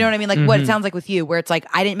know what I mean? Like what it sounds like with you, where it's like,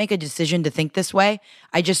 I didn't make a decision to think this way.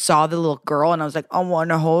 I just saw the little girl and I was like, I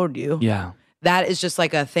want to hold you. Yeah. That is just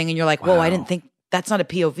like a thing. And you're like, whoa, I didn't think that's not a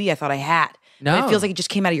POV I thought I had. No. But it feels like it just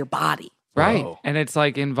came out of your body. Right. Whoa. And it's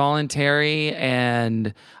like involuntary.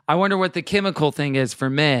 And I wonder what the chemical thing is for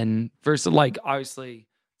men versus like, obviously,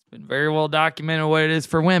 it's been very well documented what it is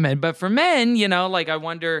for women. But for men, you know, like I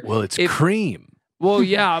wonder. Well, it's if- cream. Well,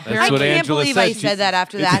 yeah. I Apparently, what can't Angela believe said. I said that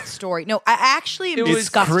after that story. No, I actually am It was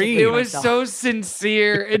disgusted. cream. with it was myself. so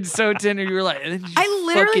sincere and so tender. You were like, "You I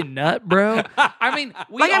literally- fucking nut, bro." I mean,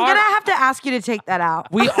 we like I'm are, gonna have to ask you to take that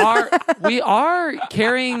out. we are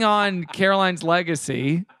carrying on Caroline's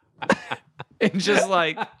legacy, and just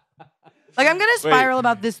like Like I'm gonna spiral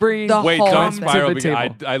about this Bring- the Wait, whole don't thing. spiral. To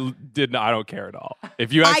the Because I don't care at all.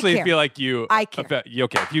 If you actually care. feel like you, I care.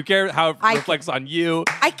 Okay, if you care how it I reflects on you,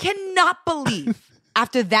 I cannot believe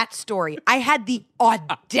after that story I had the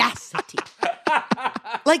audacity.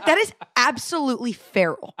 Like that is absolutely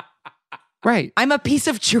feral. right. I'm a piece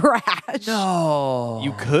of trash. No,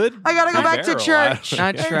 you could. I gotta go be back to feral. church.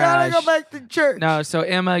 Not I trash. gotta go back to church. No, so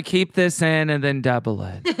Emma, keep this in and then double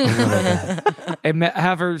it. A little bit. And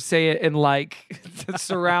have her say it in like the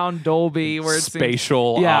surround Dolby where it's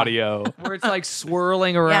Spatial Yeah. audio. where it's like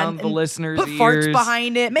swirling around the and listener's put ears. farts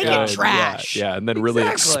behind it. Make Yeah, it trash. Yeah, and then really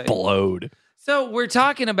Exactly. explode. So we're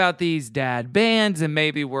talking about these dad bands, and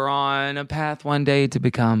maybe we're on a path one day to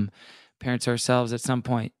become parents ourselves at some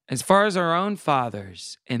point. As far as our own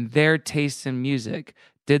fathers and their tastes in music,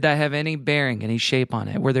 did that have any bearing, any shape on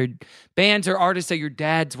it? Were there bands or artists that your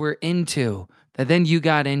dads were into that then you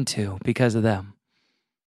got into because of them?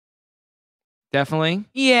 Definitely.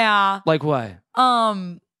 Yeah. Like what?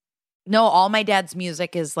 No, all my dad's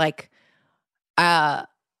music is like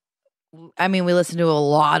I mean, we listen to a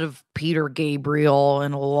lot of Peter Gabriel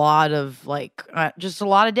and a lot of like just a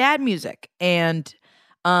lot of dad music. And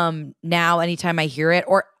now anytime I hear it,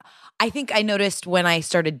 or I think I noticed when I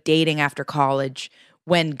started dating after college,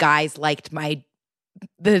 when guys liked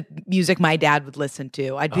the music my dad would listen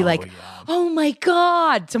to, I'd be like, oh my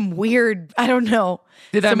God, some weird, I don't know.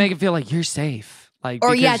 Did that make it feel like you're safe? Like,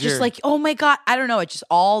 Or because yeah, just you're- like, oh my God, I don't know. It's just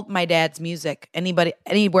all my dad's music.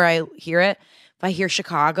 Anywhere I hear it, if I hear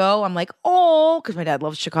Chicago, I'm like, oh, because my dad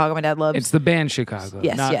loves Chicago. My dad loves. it's the band Chicago.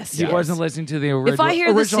 Yes, not- yes, He yes. wasn't listening to the original, if I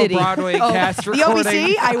hear the original city, Broadway cast the recording.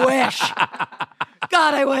 OBC, I wish.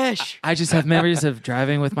 God, I wish. I just have memories of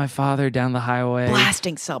driving with my father down the highway,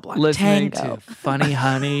 Blasting Sublime listening Tango. to Funny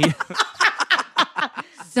Honey.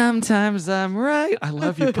 Sometimes I'm right. I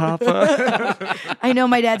love you, Papa. I know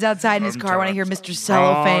my dad's outside in his car when I hear Mr.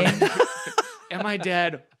 Cellophane. And my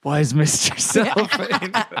dad was Mr.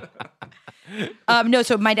 Cellophane. No,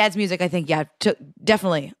 so my dad's music, I think, yeah,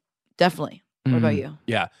 definitely. What about you?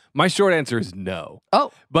 Yeah. My short answer is no.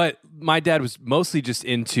 Oh. But my dad was mostly just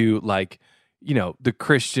into like, you know, the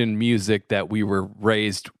Christian music that we were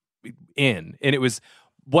raised in. And it was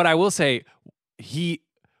what I will say,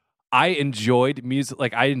 I enjoyed music.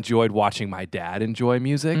 Like I enjoyed watching my dad enjoy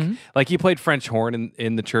music. Mm-hmm. Like he played French horn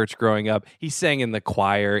in the church growing up. He sang in the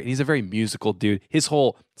choir. And he's a very musical dude. His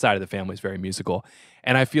whole side of the family is very musical.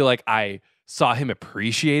 And I feel like I saw him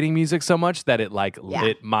appreciating music so much that it like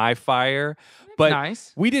lit my fire. But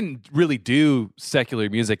nice. We didn't really do secular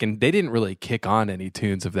music, and they didn't really kick on any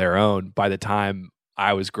tunes of their own by the time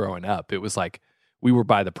I was growing up. It was like we were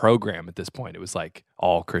by the program at this point. It was like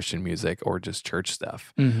all Christian music or just church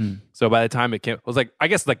stuff. Mm-hmm. So by the time it came, it was like, I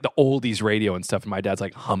guess like the oldies radio and stuff. And my dad's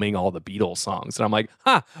like humming all the Beatles songs. And I'm like,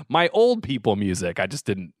 my old people music. I just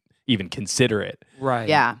didn't even consider it. Right.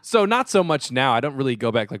 Yeah. So not so much now. I don't really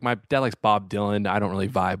go back. Like my dad likes Bob Dylan. I don't really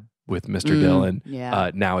vibe with Mr.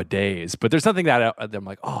 Dylan nowadays. But there's something that I'm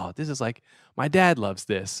like, oh, this is like, my dad loves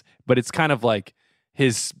this. But it's kind of like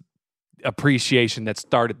his appreciation that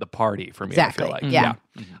started the party for me. Exactly. I feel like. Yeah.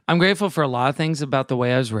 I'm grateful for a lot of things about the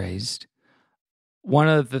way I was raised. One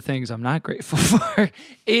of the things I'm not grateful for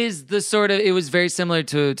is the sort of, it was very similar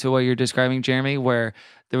to what you're describing, Jeremy, where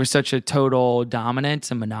there was such a total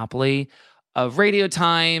dominance and monopoly of radio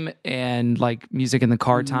time and like music in the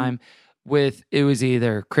car time with, it was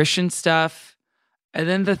either Christian stuff, and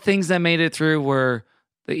then the things that made it through were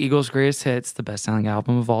the Eagles' Greatest Hits, the best-selling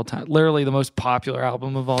album of all time, literally the most popular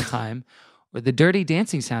album of all time, or the Dirty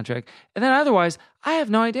Dancing soundtrack. And then otherwise, I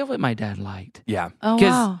have no idea what my dad liked. Yeah. Oh,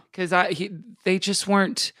 wow. Because they just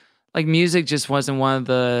weren't, like music just wasn't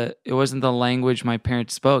it wasn't the language my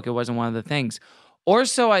parents spoke. It wasn't one of the things. Or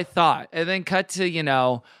so I thought. And then cut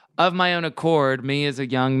to, of my own accord, me as a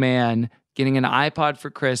young man getting an iPod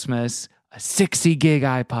for Christmas, a 60 gig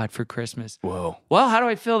iPod for Christmas. Whoa. Well, how do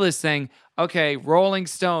I fill this thing? Okay, Rolling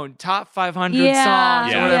Stone, top 500 Yeah.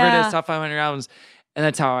 songs, or whatever it is, top 500 albums. And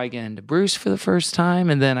that's how I get into Bruce for the first time.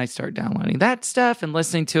 And then I start downloading that stuff and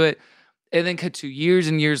listening to it. And then cut to years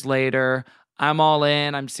and years later, I'm all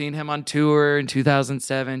in. I'm seeing him on tour in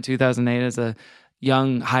 2007, 2008 as a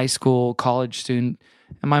young high school, college student.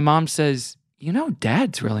 And my mom says,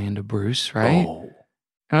 Dad's really into Bruce, right? Oh.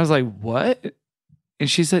 And I was like, what? And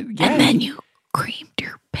she said, yeah. And then you creamed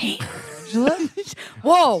your pants.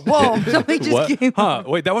 Whoa. Something just came Huh?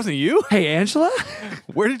 Wait, that wasn't you? Hey, Angela?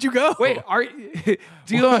 Where did you go? Wait,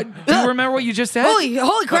 do you remember what you just said?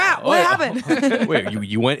 Holy crap. What happened? Wait,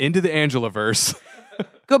 you went into the Angela verse.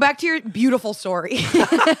 Go back to your beautiful story.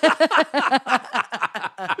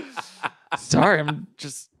 Sorry, I'm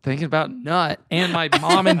just thinking about Nut and my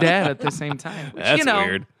mom and dad at the same time. Which, That's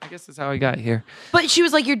weird. I guess that's how I got here. But she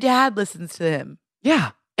was like, your dad listens to him.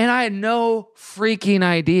 Yeah. And I had no freaking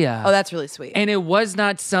idea. Oh, that's really sweet. And it was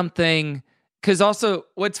not something, because also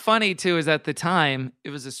what's funny too is at the time, it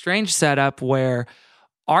was a strange setup where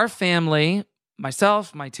our family,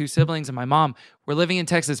 myself, my two siblings, and my mom were living in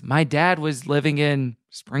Texas. My dad was living in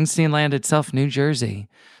Springsteen land itself, New Jersey,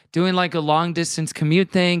 doing like a long distance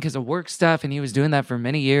commute thing because of work stuff. And he was doing that for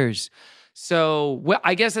many years. So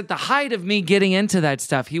I guess at the height of me getting into that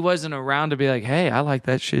stuff, he wasn't around to be like, hey, I like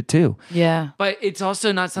that shit too. Yeah. But it's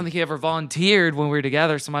also not something he ever volunteered when we were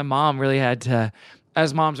together. So my mom really had to,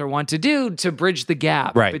 as moms are wont to do, to bridge the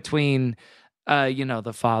gap between,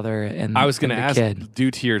 the father and I was going to ask, kid. due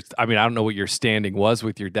to your, I don't know what your standing was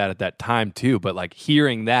with your dad at that time too, but like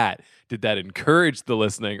hearing that, did that encourage the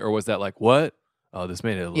listening, or was that like, what? Oh, this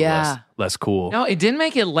made it a little less cool. No, it didn't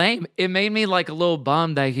make it lame. It made me like a little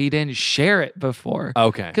bummed that he didn't share it before.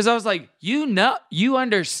 Okay. Because I was like, you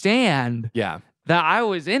understand that I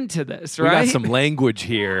was into this, we right? got some language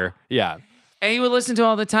here. Yeah. And he would listen to it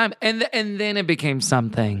all the time. And then it became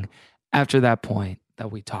something after that point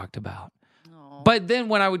that we talked about. Aww. But then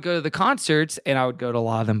when I would go to the concerts, and I would go to a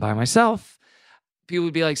lot of them by myself, people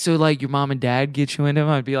would be like, so like your mom and dad get you into them?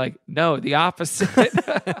 I'd be like, no, the opposite.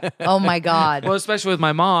 Oh my God. Well, especially with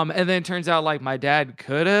my mom. And then it turns out like my dad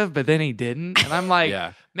could have, but then he didn't. And I'm like,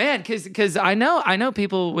 man, because I know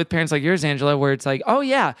people with parents like yours, Angela, where it's like, oh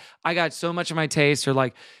yeah, I got so much of my taste, or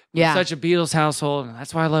like such a Beatles household, and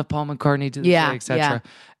that's why I love Paul McCartney to this day, etc. Yeah.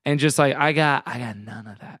 And just like I got none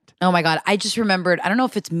of that. Oh my God. I just remembered, I don't know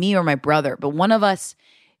if it's me or my brother, but one of us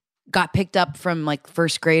got picked up from like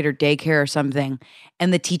first grade or daycare or something.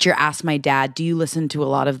 And the teacher asked my dad, do you listen to a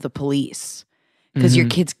lot of The Police? Because your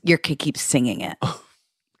kid keeps singing it.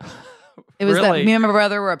 It was that me and my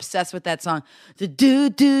brother were obsessed with that song.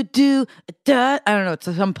 The I don't know. It's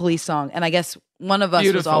some Police song. And I guess one of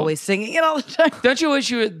us was always singing it all the time. Don't you wish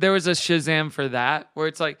there was a Shazam for that? Where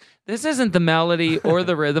it's like, this isn't the melody or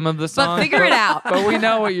the rhythm of the song. But figure it out. But we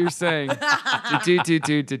know what you're saying. It's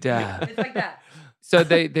like that. So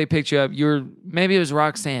they picked you up. Maybe it was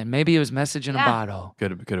Roxanne. Maybe it was Message in a Bottle.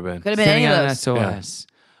 Could have been. Could have been Singing any of on those. SOS.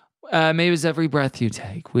 Maybe it was Every Breath You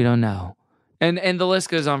Take. We don't know. And the list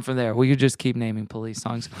goes on from there. We could just keep naming Police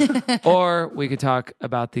songs. Or we could talk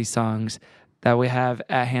about these songs that we have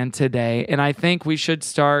at hand today. And I think we should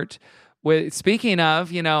start Speaking of,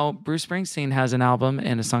 Bruce Springsteen has an album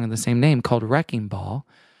and a song of the same name called Wrecking Ball.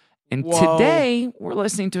 And today we're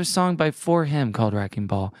listening to a song by For Him called Wrecking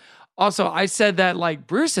Ball. Also, I said that like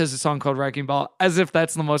Bruce has a song called Wrecking Ball as if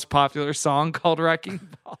that's the most popular song called Wrecking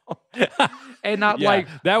Ball. And not like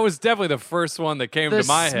that was definitely the first one that came to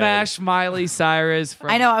my head. Smash Miley Cyrus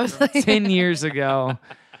from I know, I was like 10 years ago.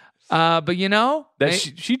 But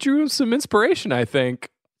that she drew some inspiration, I think.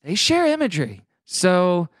 They share imagery.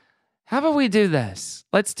 So how about we do this?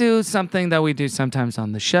 Let's do something that we do sometimes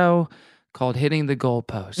on the show called Hitting the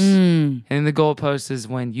Goalpost. Hitting the Goalpost is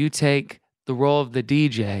when you take the role of the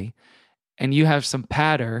DJ and you have some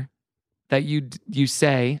patter that you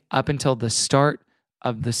say up until the start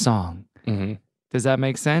of the song. Mm-hmm. Does that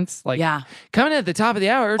make sense? Like, yeah. Coming at the top of the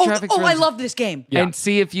hour, traffic. I love this game. And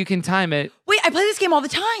see if you can time it. Wait, I play this game all the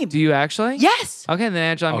time. Do you actually? Yes. Okay, then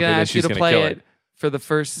Angela, I'm going to ask you to play it for the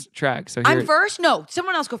first track. So I'm first? No,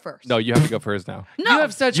 someone else go first. No, you have to go first now. No. You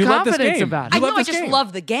have such confidence about it. I know, I just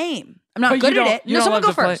love the game. I'm not good at it. No, someone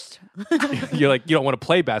go first. You're like, you don't want to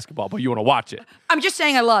play basketball, but you want to watch it. I'm just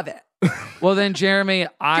saying I love it. Well, then, Jeremy,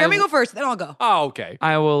 Jeremy, go first, then I'll go. Oh, okay.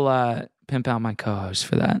 I will pimp out my co-host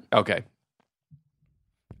for that. Okay.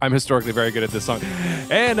 I'm historically very good at this song.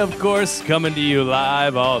 And of course, coming to you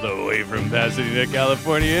live all the way from Pasadena,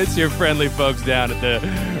 California, it's your friendly folks down at the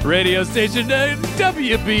radio station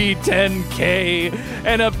WB10K.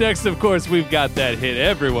 And up next, of course, we've got that hit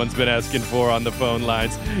everyone's been asking for on the phone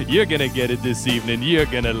lines. You're going to get it this evening. You're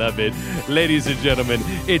going to love it. Ladies and gentlemen,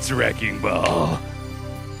 it's Wrecking Ball.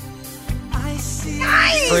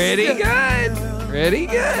 Nice! Pretty good. Pretty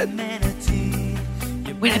good.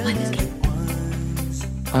 When I play this game.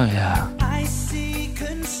 Oh, yeah. I see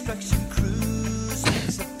construction crews.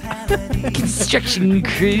 Construction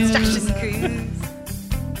crews.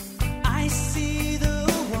 I see the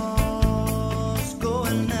walls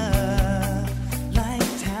going up like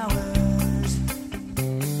towers,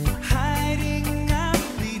 hiding out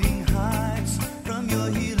bleeding hearts from your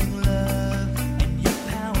healing love and your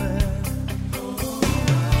power.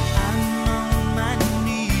 I'm on my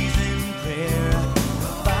knees in prayer,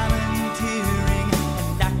 volunteering,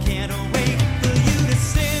 and I can't wait for you to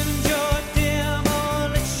send your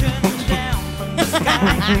demolition down from the sky.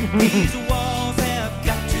 These walls have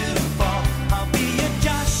got to fall. I'll be your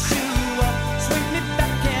Joshua. Swing me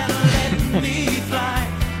back and let me fly.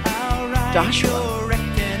 I'll ride your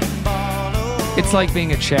wrecking ball. Oh, It's like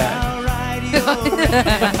being a Chad. I'll ride your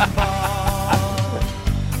wrecking ball.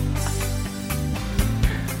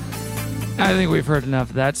 I think we've heard enough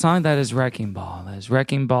of that song. That is Wrecking Ball. That is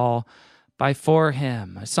Wrecking Ball by For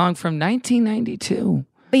Him, a song from 1992.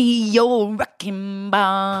 Be your wrecking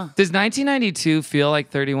ball. Does 1992 feel like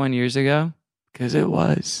 31 years ago? Because it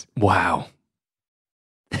was. Wow.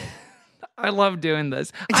 I love doing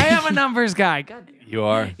this. I am a numbers guy. God damn. You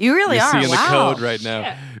are. You really You're are. seeing Wow. the code right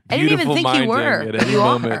now. I didn't even Beautiful think you were. minding at any You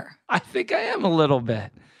moment. are. I think I am a little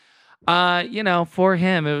bit. For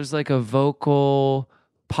him, it was like a vocal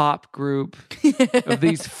pop group of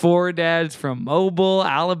these four dads from Mobile,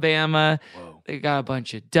 Alabama. Whoa. They got a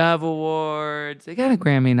bunch of Dove Awards. They got a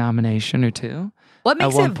Grammy nomination or two. What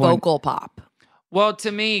makes At it one point- vocal pop? Well,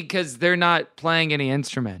 to me, because they're not playing any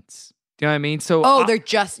instruments. Do you know what I mean? So Oh, they're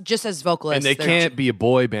just as vocalists. And they They're can't be a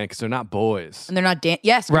boy band because they're not boys. And they're not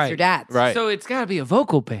yes, because Right. they're dads. Right. So it's got to be a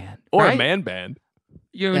vocal band. Or right? a man band.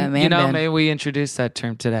 Yeah, man band. Maybe we introduce that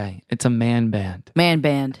term today. It's a man band. Man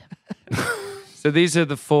band. So these are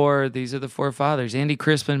the four fathers: Andy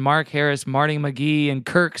Crispin, Mark Harris, Marty McGee, and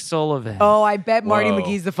Kirk Sullivan. Oh, I bet Marty Whoa.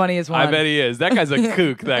 McGee's the funniest one. I bet he is. That guy's a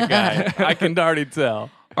kook, that guy. I can already tell.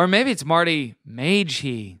 Or maybe it's Marty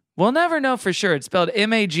Magehee. We'll never know for sure. It's spelled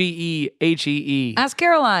Magehee. Ask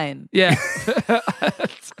Caroline. Yeah.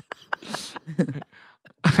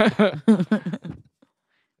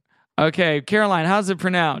 Okay, Caroline, how's it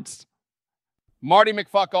pronounced? Marty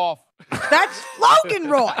McFuck off. That's Logan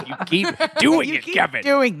Roy. Keep doing You it, keep Kevin.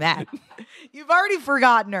 doing that. You've already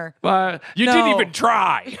forgotten her. You didn't even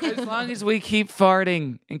try. As long as we keep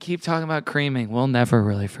farting and keep talking about creaming, we'll never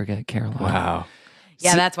really forget Caroline. Wow.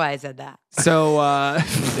 Yeah, that's why I said that. So,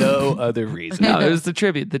 No other reason. no, it was the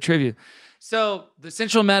tribute. So, the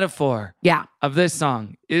central metaphor Yeah. of this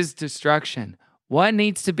song is destruction. What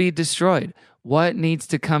needs to be destroyed? What needs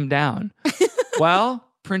to come down? Well,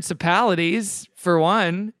 principalities, for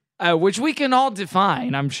one, which we can all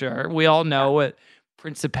define, I'm sure. We all know what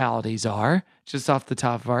principalities are, just off the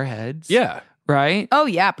top of our heads. Yeah. Right? Oh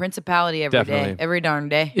yeah, principality every day, Definitely. every darn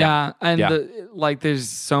day. Yeah. And Yeah. there's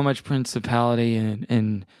so much principality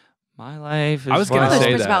in My life is I was going to There's say that.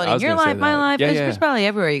 principality I in was your gonna say life, my that. life. Yeah, There's yeah. principality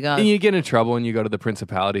everywhere you go. And you get in trouble and you go to the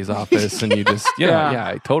principality's office and you just,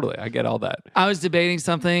 yeah, totally. I get all that. I was debating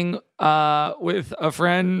something with a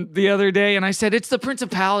friend the other day, and I said, it's the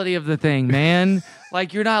principality of the thing, man.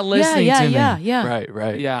 Like, you're not listening to me. Yeah.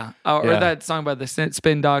 Right. Yeah. Or that song by the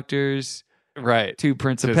Spin Doctors. Right. Two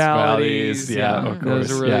principalities. Yeah, of course.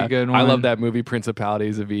 Those are really good ones. I love that movie,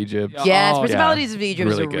 Principalities of Egypt. Yes, Principalities of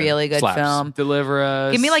Egypt is a really good Slaps. film. Deliver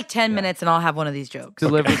Us. Give me like 10 minutes and I'll have one of these jokes.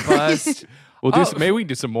 Deliver Bust. We'll do maybe we can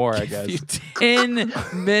do some more, I guess. 10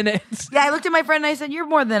 minutes. Yeah, I looked at my friend and I said, "You're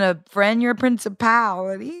more than a friend, you're a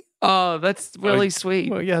principality." Oh, that's really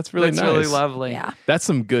sweet. Well, yeah, it's really that's nice. really lovely. Yeah. That's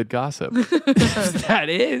some good gossip. That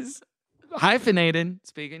is. Hyphenated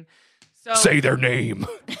speaking. So, Say their name.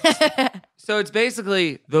 So it's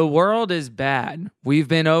basically the world is bad. We've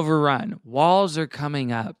been overrun. Walls are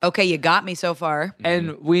coming up. Okay, you got me so far.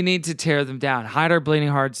 And we need to tear them down. Hide our bleeding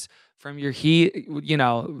hearts from your heat. You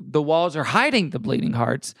know, the walls are hiding the bleeding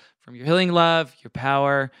hearts from your healing love, your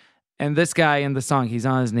power. And this guy in the song, he's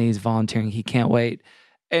on his knees volunteering. He can't wait.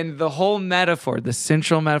 And the whole metaphor, the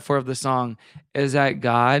central metaphor of the song is that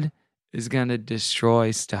God is going to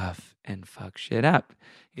destroy stuff and fuck shit up.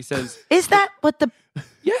 He says, Is that what the...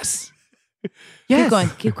 Yes. Keep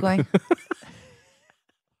going.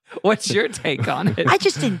 What's your take on it? I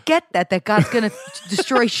just didn't get that God's going to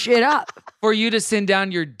destroy shit up. For you to send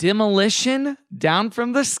down your demolition down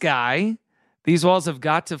from the sky. These walls have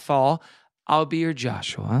got to fall. I'll be your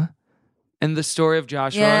Joshua. In the story of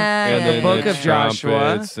Joshua, And the book of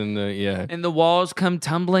Joshua, and and the walls come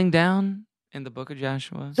tumbling down in the book of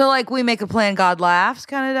Joshua. So like we make a plan, God laughs,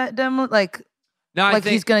 kind of demo, like No, I like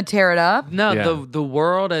think, he's going to tear it up. No, the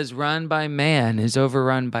world as run by man is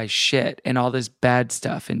overrun by shit and all this bad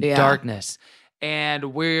stuff and darkness.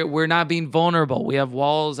 And we're not being vulnerable. We have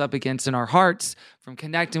walls up against in our hearts from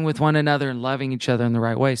connecting with one another and loving each other in the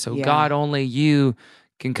right way. So God, only you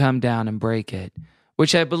can come down and break it.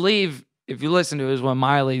 Which I believe, if you listen to it, is what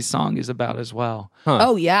Miley's song is about as well. Huh.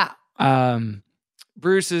 Oh yeah.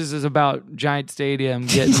 Bruce's is about Giant Stadium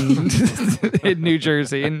getting in New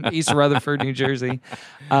Jersey, in East Rutherford, New Jersey,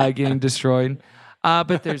 getting destroyed.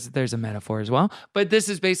 But there's a metaphor as well. But this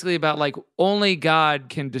is basically about like only God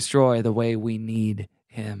can destroy the way we need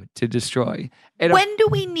him to destroy. And When do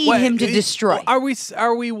we need him to destroy? Are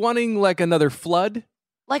we wanting like another flood?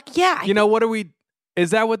 Like, yeah. You know, what are we?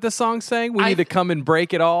 Is that what the song's saying? We need to come and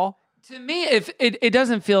break it all? To me, if it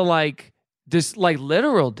doesn't feel like like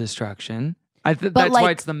literal destruction. That's like,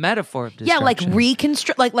 why it's the metaphor of destruction. Yeah, like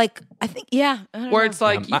reconstruct, like I think, I don't where know. it's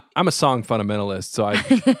like I'm a song fundamentalist, so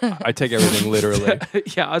I take everything literally.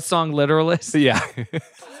 yeah, a song literalist. Yeah.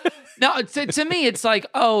 No, to me, it's like,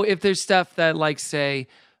 oh, if there's stuff that, like, say,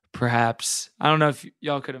 perhaps, I don't know if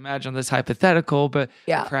y'all could imagine this hypothetical, but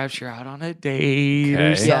perhaps you're out on a date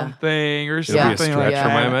or something, or It'll be a stretch like for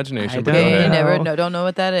my that. imagination. I You don't never know. don't know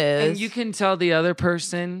what that is. And you can tell the other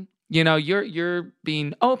person, you know, you're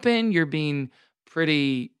being open, you're being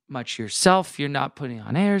pretty much yourself, you're not putting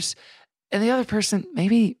on airs, and the other person,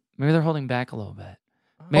 maybe they're holding back a little bit.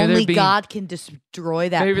 Maybe Only God can destroy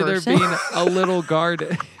that maybe person. they're being a little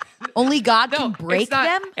guarded. Only God can break it's not,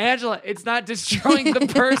 them? Angela, it's not destroying the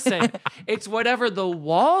person. It's whatever the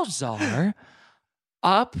walls are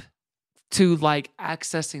up to, like,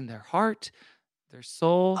 accessing their heart, their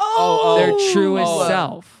soul, their truest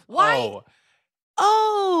self. Why?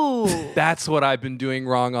 Oh. That's what I've been doing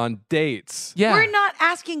wrong on dates. Yeah. We're not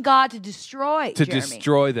asking God to destroy. To Jeremy.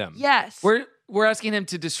 destroy them. Yes. We're asking him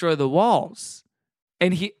to destroy the walls.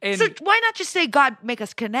 And so why not just say, God, make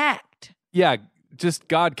us connect? Yeah, just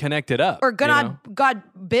God connect it up. Or God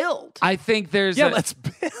build. I think there's let's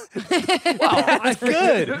build. Wow, that's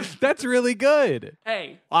good. That's really good.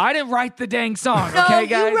 Hey, I didn't write the dang song, No, okay,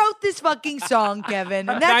 guys? you wrote this fucking song, Kevin.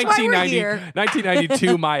 And that's why we're here.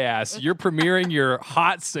 1992, my ass. You're premiering your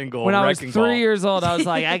hot single, When I was Wrecking 3 Ball. years old, I was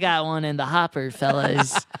like, I got one in the hopper,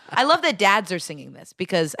 fellas. I love that dads are singing this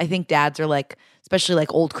because I think dads are like, especially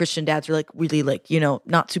like old Christian dads are like really like, you know,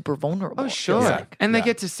 not super vulnerable. Oh, sure. And they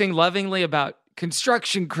get to sing lovingly about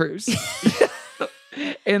construction crews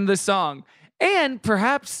in the song. And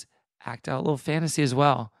perhaps act out a little fantasy as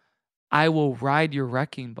well. I will ride your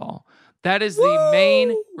wrecking ball. That is the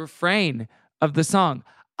main refrain of the song.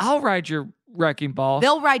 I'll ride your wrecking ball.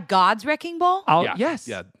 They'll ride God's wrecking ball? Yes.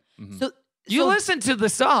 Yeah. Mm-hmm. So you listen to the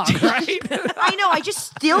song, right? I know. I just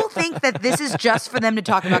still think that this is just for them to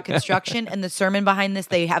talk about construction, and the sermon behind this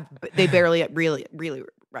they barely really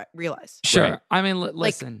realize. Sure. Right. I mean,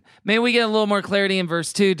 listen, may we get a little more clarity in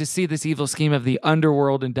verse 2 to see this evil scheme of the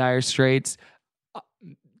underworld in dire straits.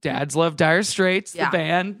 Dads Love Dire Straits, Yeah. the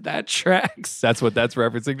band, that tracks. That's what that's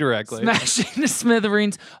referencing directly. Smashing to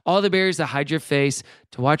smithereens, all the barriers that hide your face,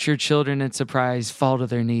 to watch your children in surprise fall to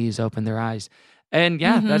their knees, open their eyes. And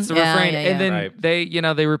that's the Yeah, refrain. yeah, And then Right.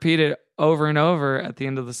 they repeat it over and over at the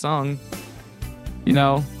end of the song. You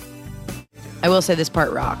know? I will say this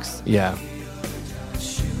part rocks. Yeah.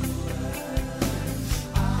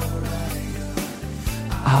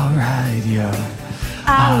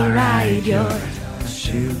 I'll ride your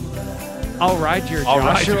shoe. I'll ride your All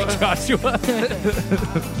right, Joshua.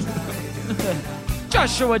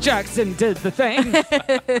 Joshua Jackson did the thing.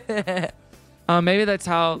 Maybe that's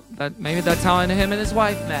how him and his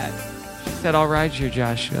wife met. She said, "I'll ride you,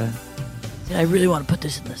 Joshua." I really want to put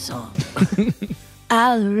this in the song.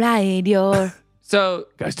 I'll ride your. So,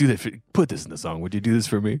 guys, do that. Put this in the song. Would you do this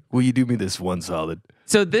for me? Will you do me this one solid?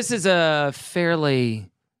 So this is a fairly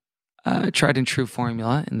tried and true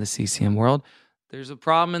formula in the CCM world. There's a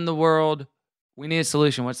problem in the world. We need a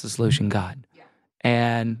solution. What's the solution? God. Yeah.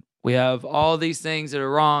 And we have all these things that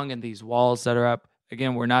are wrong and these walls that are up.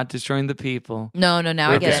 Again, we're not destroying the people. No,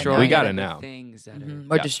 now I get it. We got it now. Things that are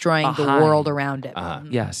We're destroying the behind. world around it.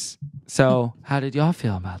 Yes. So, how did y'all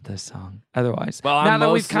feel about this song? Otherwise, Well, now I'm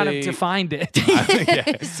that we've kind of mostly- defined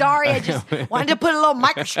it. Sorry, I just wanted to put a little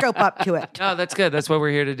microscope up to it. No, that's good. That's what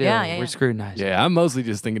we're here to do. Yeah, yeah, We're yeah. scrutinizing. Yeah, I'm mostly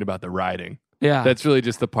just thinking about the writing. Yeah. That's really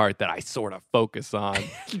just the part that I sort of focus on.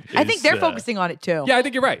 I think they're is, focusing on it too. Yeah, I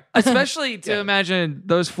think you're right. Especially to imagine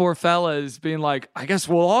those four fellas being like, I guess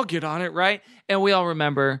we'll all get on it, right? And we all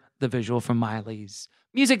remember the visual from Miley's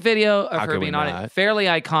music video of How her could we being on it. not? Fairly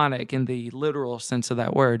iconic in the literal sense of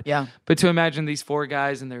that word. Yeah. But to imagine these four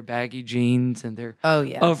guys in their baggy jeans and their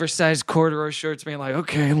oversized corduroy shirts being like,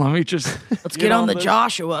 okay, let me just Let's get on the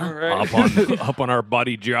Joshua. All right. Up on our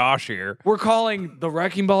buddy Josh here. We're calling the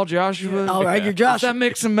Wrecking Ball Joshua. All right, you're Joshua. That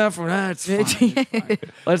mix and meth, that's fine.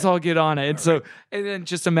 Let's all get on it. And and then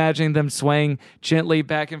just imagining them swaying gently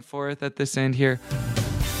back and forth at this end here.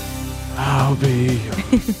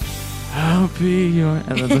 I'll be your,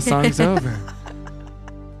 and then the song's over.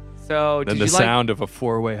 So Then did the you sound of a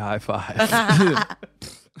 4-way high five.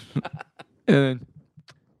 and then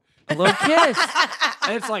a little kiss.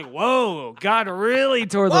 And it's like, whoa, God really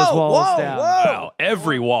tore those walls down. Wow,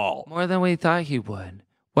 every wall. More than we thought he would.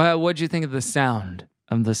 Well, what'd you think of the sound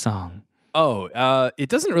of the song? Oh, it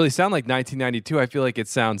doesn't really sound like 1992. I feel like it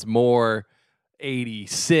sounds more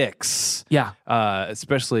 86. Yeah.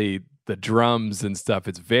 Especially the drums and stuff.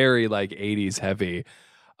 It's very like 80s heavy.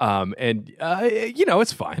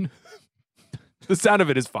 It's fine. The sound of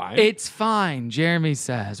it is fine. It's fine, Jeremy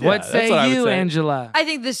says. Yeah, What that's say what I would you, say. Angela? I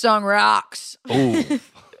think this song rocks. Oh,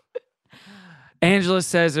 Angela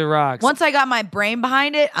says it rocks. Once I got my brain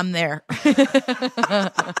behind it, I'm there.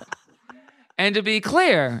 And to be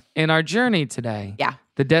clear, in our journey today, Yeah.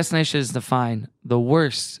 the destination is to find the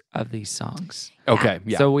worst of these songs. okay.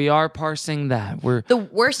 Yeah. So we are parsing that. We're The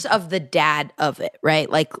worst of the dad of it, right?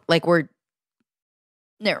 Like we're.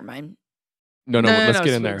 Never mind. no, let's get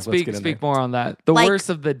in there. Speak, Let's get in speak there. more on that. The Like-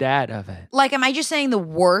 worst of the dad of it. Like, am I just saying the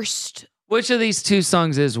worst? Which of these two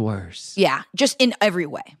songs is worse? Yeah, just in every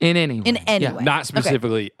way. In any way. In any Yeah. way. Not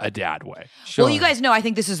specifically a dad way. Sure. Well, you guys know I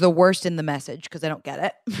think this is the worst in the message because I don't get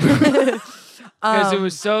it. Because it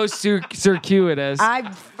was so circuitous.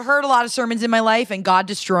 I've heard a lot of sermons in my life and God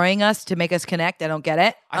destroying us to make us connect. I don't get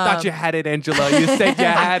it. I thought you had it, Angela. You said you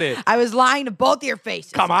had it. I was lying to both of your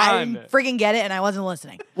faces. Come I on. didn't friggin' get it and I wasn't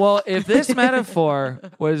listening. Well, if this metaphor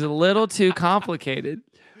was a little too complicated,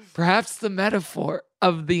 perhaps the metaphor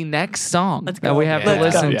of the next song that we have to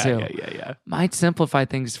listen to Yeah. might simplify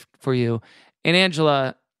things for you. And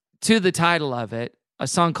Angela, to the title of it, a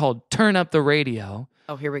song called Turn Up the Radio,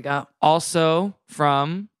 Oh, here we go. also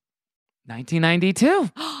from 1992.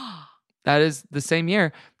 That is the same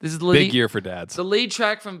year. This is the Big year for dads. the lead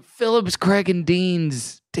track from Phillips, Craig, and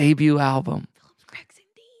Dean's debut album. Craig's and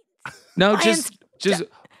Dean's. No, Lions- just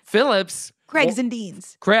Phillips, Craig's and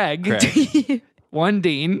Dean's. Craig, one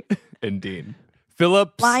Dean, and Dean.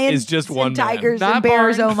 Phillips Lions is just one and man. tigers Not and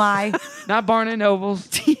bears, Barn. oh my. not Barn and Nobles.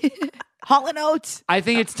 Hall and Oates. I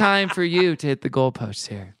think it's time for you to hit the goalposts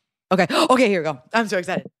here. Okay, here we go. I'm so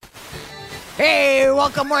excited. Hey,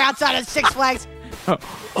 welcome. We're outside of Six Flags.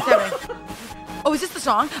 Oh, is this the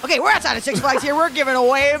song? Okay, we're outside of Six Flags here. We're giving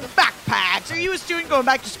away backpacks. Are you a student going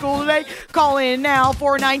back to school today? Call in now,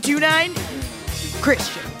 4929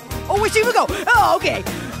 Christian. Oh, wait, here we go. Oh, okay.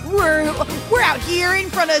 We're out here in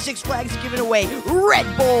front of Six Flags giving away Red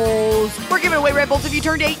Bulls. We're giving away Red Bulls if you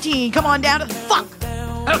turned 18. Come on down to the fuck.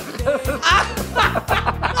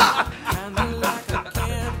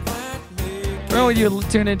 Remember when you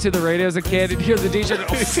tune into the radio as a kid and hear the DJ go,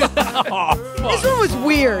 This one was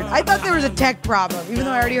weird. I thought there was a tech problem, even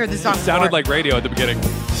though I already heard the song. Sounded before. like radio at the beginning.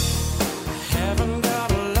 Haven't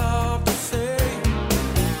got a lot to say.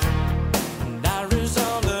 And I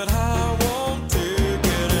resolve that I won't take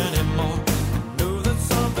it anymore. Know that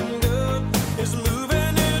something good is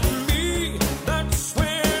moving in me. That's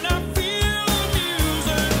when I feel the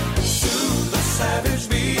music. Soothe the savage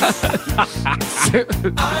beast.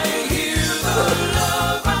 I hear the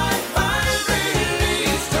love I find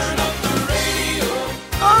release. Turn up the radio.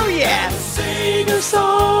 Oh, yeah. Sing a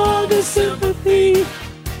song of sympathy.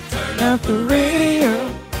 Turn up the radio.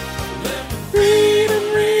 Let freedom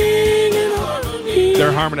ring in harmony.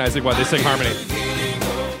 They're harmonizing while they sing harmony.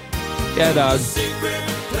 Yeah, dog. Secret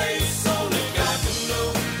place only God can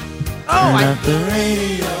know. Oh, Turn up the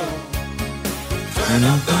radio. Turn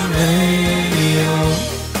up the radio.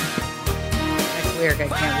 Next lyric, I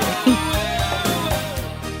can't read.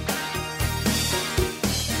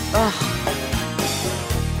 Ugh.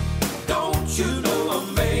 Don't you know I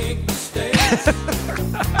make mistakes?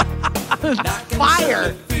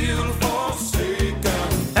 Fire. Feel forsaken.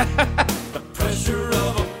 The pressure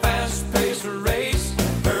of a fast-paced race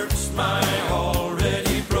hurts my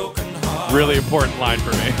already broken heart. Really important line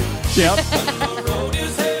for me. Yep. The road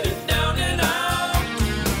is headed down and out,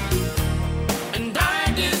 and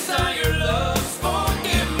I desire love's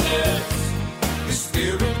forgiveness. The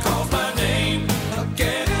spirit calls my name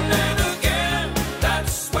again and again.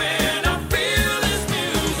 That's when I feel this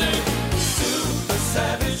music. Soothe the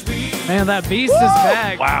savage beast. Man, that beast is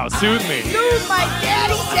back. Wow, soothe me. Dude, my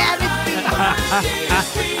daddy savage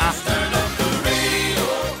beast. Turn up the radio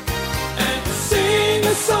and sing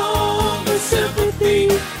a song of sympathy.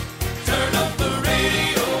 Turn up the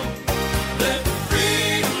radio, let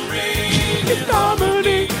freedom ring in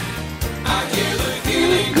harmony. I hear the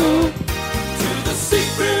healing go to the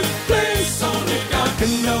secret place only God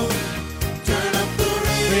can know. Turn up the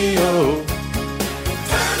radio,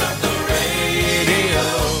 turn up the radio.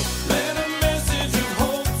 Let a message of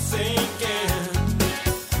hope sink in.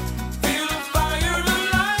 Feel the fire of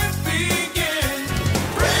life begin.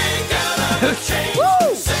 Break out of the chains.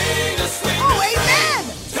 Woo! Sing a sweet Oh, amen.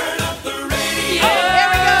 turn up the radio. There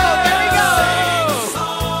we go. There we go. Sing a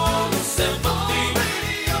song of sympathy.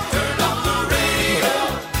 Turn up the radio.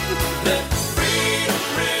 Let freedom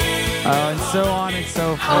ring. Oh, and so on and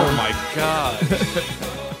so forth. Oh my God.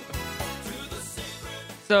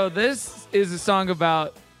 So this is a song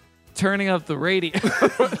about turning up the radio.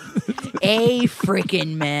 A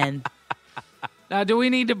freaking man. Now, do we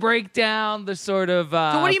need to break down the sort of...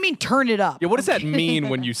 So what do you mean turn it up? Yeah, what does that mean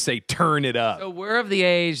when you say turn it up? So we're of the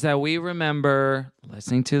age that we remember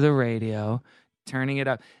listening to the radio, turning it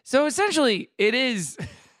up. So essentially, it is...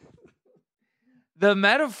 The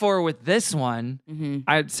metaphor with this one,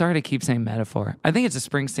 I'm sorry to keep saying metaphor. I think it's a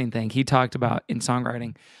Springsteen thing. He talked about in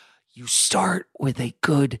songwriting, you start with a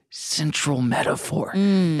good central metaphor.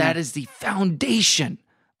 That is the foundation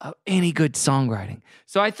of any good songwriting.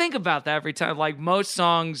 So I think about that every time. Like most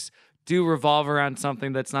songs do revolve around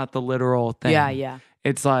something that's not the literal thing. Yeah.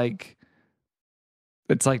 It's like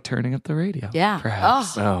turning up the radio. Yeah.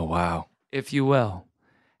 Perhaps, Oh, wow. if you will.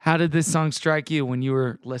 How did this song strike you when you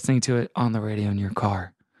were listening to it on the radio in your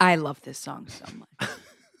car? I love this song so much.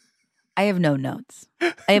 I have no notes.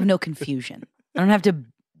 I have no confusion. I don't have to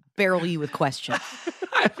barrel you with questions.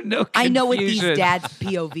 I have no confusion. I know what these dads'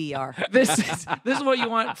 POV are. This is what you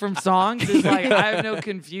want from songs. It's like I have no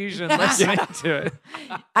confusion listening to it.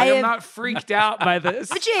 I'm not freaked out by this.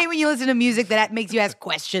 But you hate when you listen to music that makes you ask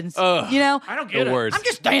questions. Ugh. You know? I don't get The it. worst. I'm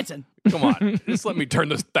just dancing. Come on. Just let me turn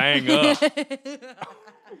this thing up.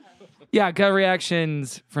 Yeah, gut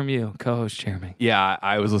reactions from you, co-host Jeremy. Yeah,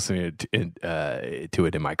 I was listening to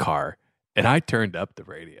it in my car, and I turned up the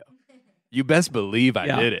radio. You best believe I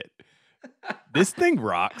did it. This thing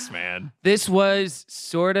rocks, man. This was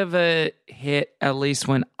sort of a hit, at least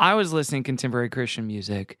when I was listening to contemporary Christian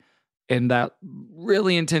music in that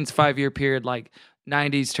really intense 5-year period, like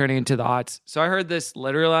 90s turning into the aughts. So I heard this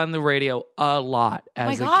literally on the radio a lot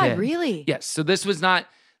as a Oh my God, kid. really? Yes. So this was not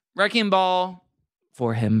Wrecking Ball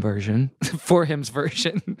for him's version,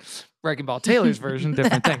 Wrecking Ball Taylor's version,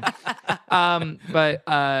 different thing. But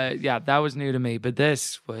that was new to me. But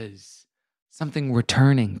this was something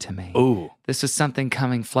returning to me. Ooh. This was something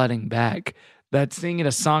coming flooding back. That singing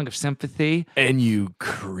a song of sympathy. And you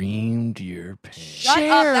creamed your pants. Shut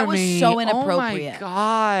up. That was so inappropriate. Oh my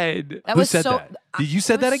God. That Who was said so. that? Did you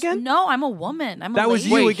said that again? No, I'm a woman. I'm a That was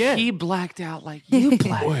lady. you Wait, again. he blacked out like you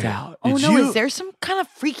blacked Wait. out. Oh Did no! you- Is there some kind of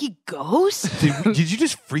freaky ghost? Did you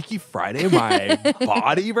just Freaky Friday my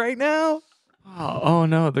body right now? Oh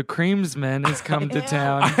no, the Creamsman has come to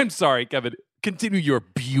town. I'm sorry, Kevin. Continue your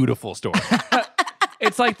beautiful story.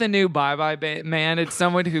 It's like the new Bye Bye Man. It's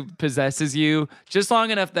someone who possesses you just long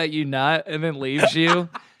enough that you nut and then leaves you.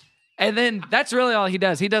 And then that's really all he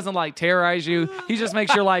does. He doesn't like terrorize you. He just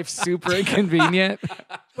makes your life super inconvenient.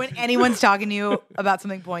 When anyone's talking to you about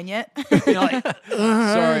something poignant, Sorry,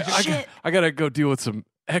 I gotta go deal with some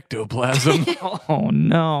ectoplasm. Oh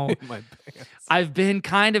no. in my pants. I've been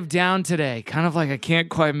kind of down today, kind of like I can't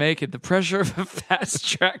quite make it. The pressure of a fast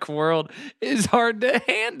track world is hard to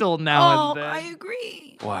handle now and then. I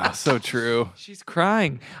agree. Wow, so true. She's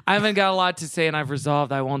crying. I haven't got a lot to say, and I've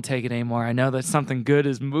resolved I won't take it anymore. I know that something good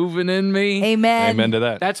is moving in me. Amen. Amen to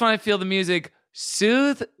that. That's when I feel the music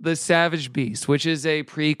soothe the savage beast, which is a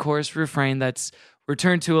pre-chorus refrain that's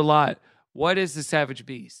returned to a lot. What is the savage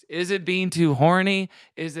beast? Is it being too horny?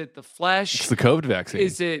 Is it the flesh? It's the COVID vaccine.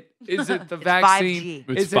 Is it the vaccine?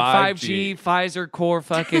 5G. Is it 5G? Pfizer core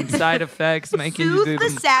fucking side effects making you do Soothe the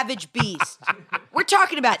them? savage beast. We're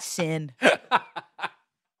talking about sin. That's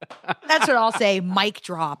what I'll say. Mic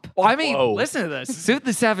drop. Well, I mean, Whoa. listen to this. Soothe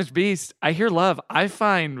the savage beast. I hear love. I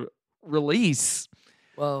find release.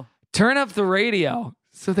 Whoa. Turn up the radio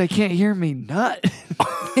so they can't hear me nut.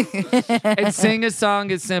 And sing a song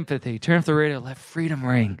of sympathy. Turn up the radio, let freedom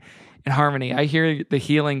ring in harmony. I hear the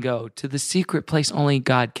healing go to the secret place only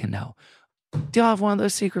God can know. Do y'all have one of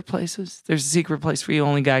those secret places? There's a secret place for you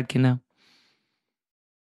only God can know.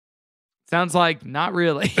 Sounds like not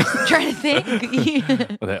really. Trying to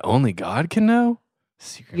think. Well, that only God can know?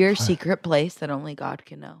 Your secret place that only God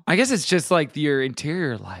can know. I guess it's just like your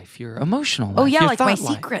interior life, your emotional life. Oh yeah, your like my thought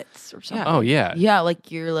life. secrets or something. Oh, yeah. Yeah,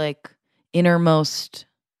 like your like innermost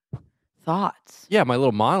thoughts. Yeah, my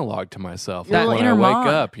little monologue to myself. Your Like little when I inner wake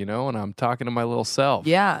mon. up, you know, and I'm talking to my little self.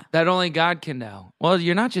 Yeah. That only God can know. Well,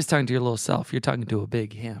 you're not just talking to your little self. You're talking to a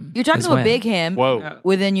big him. You're talking as to a well. big him Whoa.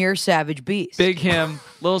 within your savage beast. Big him,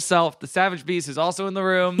 little self. The savage beast is also in the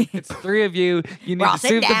room. It's the three of you. You need We're all to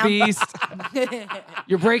soothe sitting the beast.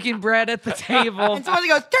 You're breaking bread at the table. And someone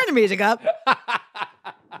goes, turn the music up.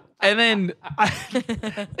 And then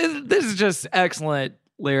this is just excellent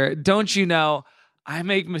lyric. Don't you know I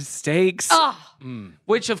make mistakes? Oh.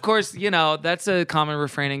 Which, of course, you know, that's a common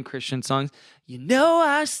refrain in Christian songs. You know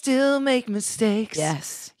I still make mistakes.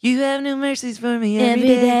 Yes. You have new mercies for me every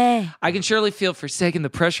day. I can surely feel forsaken. The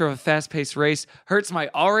pressure of a fast-paced race hurts my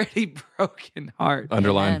already broken heart.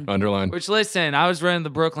 Underline. Which, listen, I was running the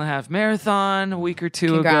Brooklyn Half Marathon a week or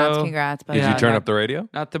two Congrats, ago. congrats. Did you turn up the radio?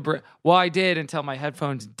 Not the well, I did until my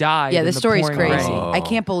headphones died. Yeah, in this the story's pouring crazy. rain. Oh. I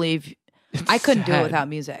can't believe I couldn't do it sad. without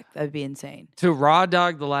music. That would be insane. To raw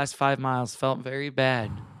dog the last 5 miles felt very bad.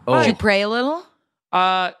 Oh. Did you pray a little?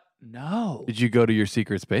 No. Did you go to your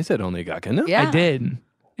secret space at only God can know? Yeah. I did.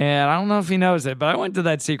 And I don't know if he knows it, but I went to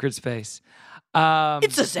that secret space.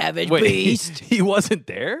 It's a savage Wait, beast. he wasn't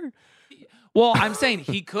there? Well, I'm saying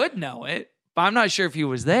he could know it, but I'm not sure if he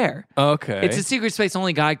was there. Okay. It's a secret space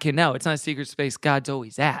only God can know. It's not a secret space God's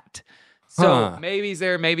always at. So Huh. maybe he's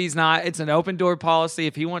there, maybe he's not. It's an open door policy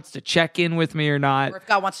if he wants to check in with me or not. Or if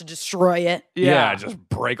God wants to destroy it. Yeah, just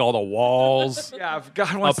break all the walls Yeah, if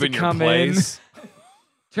God wants up to in your come place. in,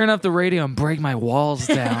 turn up the radio and break my walls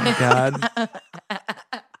down, God.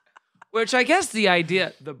 Which I guess the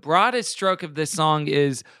idea, the broadest stroke of this song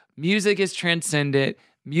is music is transcendent.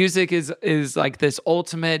 Music is like this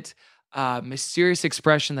ultimate mysterious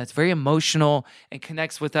expression that's very emotional and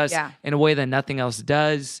connects with us in a way that nothing else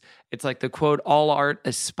does. It's like the quote, all art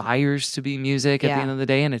aspires to be music at the end of the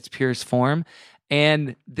day in its purest form.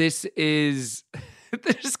 And this is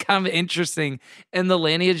this kind of interesting in the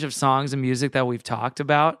lineage of songs and music that we've talked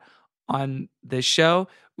about on this show,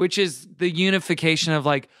 which is the unification of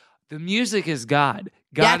like the music is God.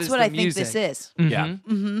 God That's is what the I music. think this is. Yeah.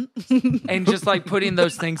 Mm-hmm. And just like putting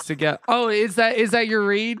those things together. Oh, is that your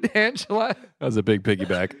read, Angela? That was a big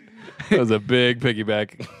piggyback. That was a big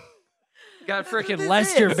piggyback. Got freaking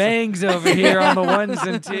Lester Bangs over here on the ones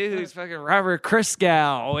and twos. Fucking Robert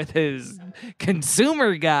Christgau with his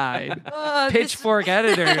consumer guide. Pitchfork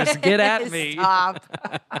editors, get at me. Stop.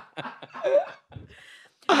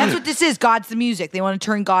 That's what this is. God's the music. They want to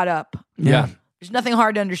turn God up. Yeah. There's nothing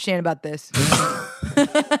hard to understand about this.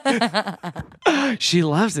 She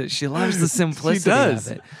loves it. She loves the simplicity does.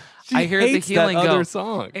 of it. She I hear hates the healing that go. other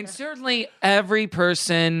song. And certainly every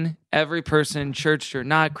person, church or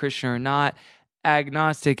not, Christian or not,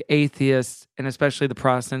 agnostic, atheist, and especially the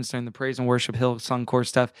Protestants during the praise and worship Hillsong Core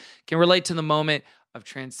stuff, can relate to the moment of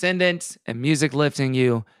transcendence and music lifting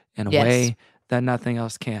you in a way that nothing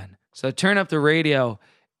else can. So turn up the radio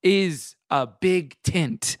is a big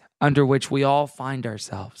tent under which we all find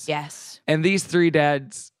ourselves. Yes. And these three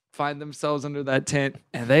dads find themselves under that tent,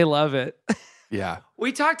 and they love it. Yeah.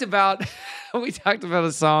 We talked about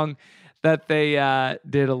a song that they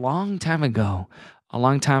did a long time ago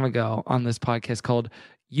on this podcast called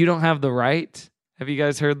 "You Don't Have the Right." Have you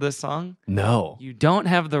guys heard this song? No. You Don't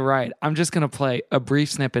Have the Right. I'm just going to play a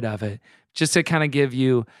brief snippet of it just to kind of give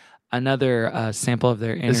you another sample of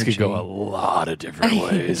their energy. This could go a lot of different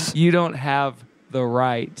ways. You don't have the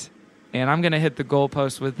right. And I'm going to hit the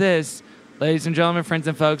goalpost with this. Ladies and gentlemen, friends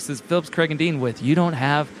and folks, this is Phillips, Craig, and Dean with You Don't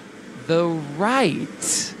Have the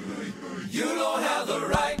Right. You don't have the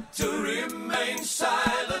right to remain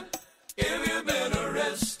silent if you've been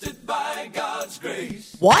arrested by God's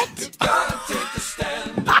grace. What? You've got to take a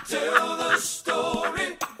stand to tell the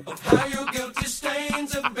story of how your guilty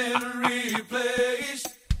stains have been replaced.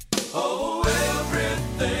 Oh,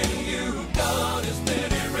 everything you've done has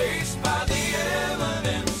been erased by the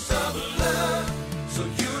evidence of love. So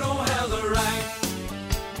you don't have the right.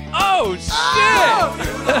 Oh, shit! Oh, You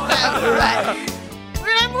don't have the right.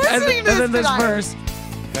 I'm listening to this And then this tonight. verse.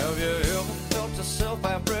 Have you ever felt yourself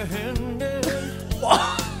apprehended?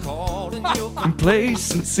 Caught in your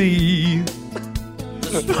Complacency.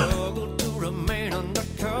 the struggle to remain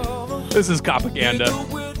undercover. This is propaganda.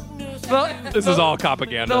 This is all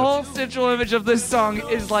propaganda. The whole central image of this song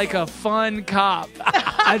is like a fun cop,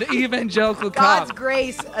 an evangelical cop. God's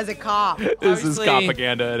grace as a cop. This is Obviously,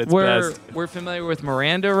 propaganda at its we're, best. We're familiar with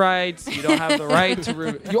Miranda rights. You don't have the right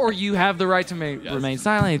to, or you have the right to remain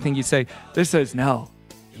silent. Anything you say. This says no.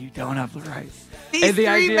 You don't have the right. These And the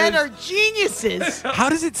three idea men is- are geniuses. How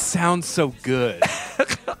does it sound so good?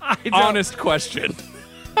 Honest question.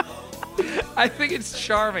 I think it's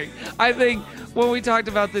charming. I think when we talked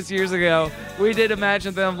about this years ago, we did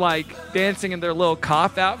imagine them like dancing in their little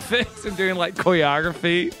cop outfits and doing like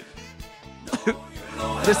choreography.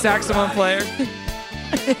 The saxophone player.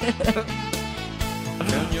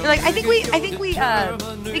 You're like, I think we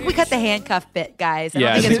cut the handcuff bit, guys. I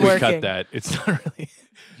Yeah, don't think it's we working. cut that. It's not really.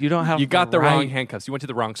 You don't have. You got the right wrong handcuffs. You went to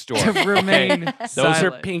the wrong store. to remain Those are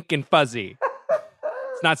silent. pink and fuzzy.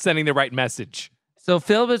 It's not sending the right message. So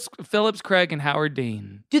Phillips, Craig, and Howard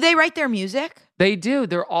Dean. Do they write their music? They do.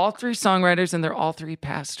 They're all three songwriters and they're all three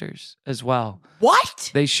pastors as well.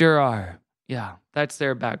 What? They sure are. Yeah, that's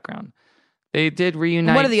their background. They did reunite.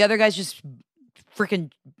 And what are the other guys just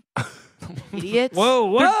freaking idiots?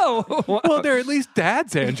 Whoa. Well, they're at least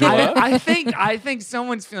dads, Angela. I think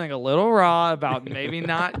someone's feeling a little raw about maybe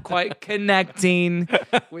not quite connecting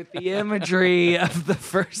with the imagery of the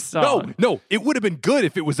first song. No, it would have been good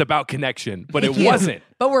if it was about connection, but it Thank you. wasn't.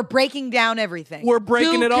 But we're breaking down everything. We're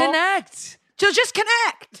breaking To it all. connect. So just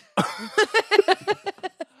connect.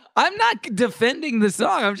 I'm not defending the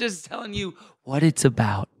song. I'm just telling you what it's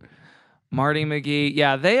about. Marty McGee.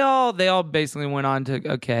 Yeah, they all basically went on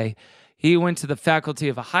to, he went to the faculty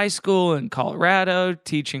of a high school in Colorado,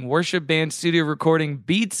 teaching worship band studio recording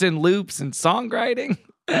beats and loops and songwriting.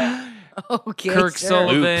 Okay. Kirk sir.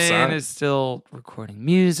 Sullivan Loops, huh? is still recording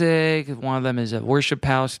music. One of them is a worship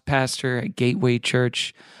pastor at Gateway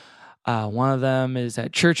Church. One of them is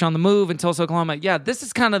at Church on the Move in Tulsa, Oklahoma. Yeah, this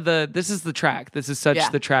is the track. This is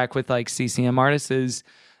such the track with like CCM artists is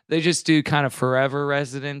they just do kind of forever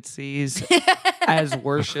residencies as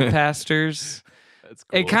worship pastors. That's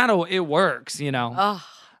cool. It works, you know. Oh,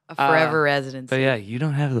 a forever residency. But yeah, you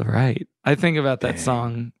don't have the right. I think about that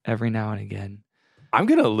song every now and again. I'm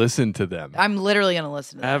going to listen to them. I'm literally going to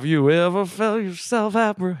listen to that. Have you ever felt yourself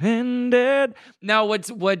apprehended? Now,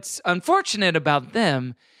 what's unfortunate about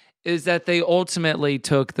them is that they ultimately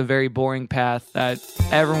took the very boring path that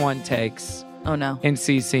everyone takes Oh, no. in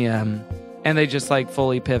CCM, and they just like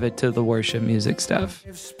fully pivot to the worship music stuff.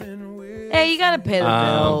 Hey, you got to pay the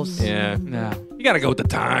bills. Yeah. Yeah. You got to go with the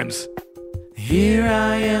times. Here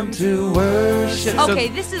I am to worship. Okay,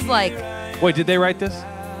 this is like, Wait, did they write this?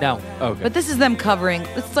 No. Okay. but this is them covering.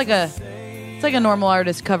 It's like a normal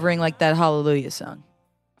artist covering like that Hallelujah song.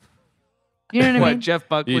 You know what I mean? Jeff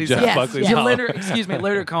Buckley's Jeff Yes, Buckley's yeah. Hallelujah.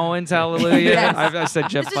 Leonard Cohen's Hallelujah. Yes. I said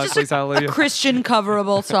Jeff This is Buckley's just a Hallelujah. Christian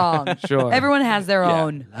coverable song. Sure. Everyone has their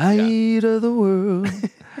own. Light of the world.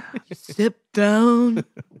 Step down.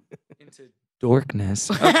 Into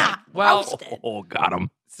dorkness. Okay. Well, Oh, got him.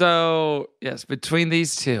 so yes, between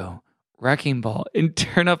these two, Wrecking Ball and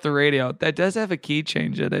Turn Up the Radio, that does have a key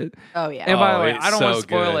change in it. Oh, yeah. And by the way, it's I don't want so to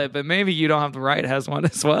spoil good. it, but maybe You Don't Have the Right has one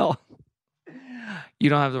as well. You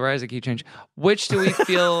Don't Have the Right as a key change. Which do we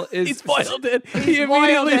feel is He spoiled it. He spoiled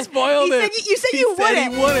immediately it. spoiled He it. said- you said He you said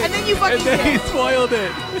wouldn't, he wouldn't. and then you fucking And then did. he spoiled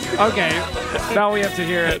it. okay? Now we have to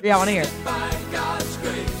hear it. Yeah, I want to hear it.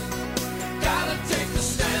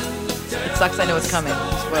 It sucks I know it's coming.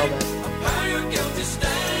 Spoiled it.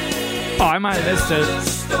 Oh, I might have missed it.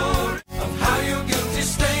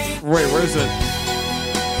 Wait, where's it?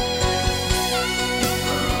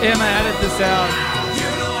 Emma, edit this out.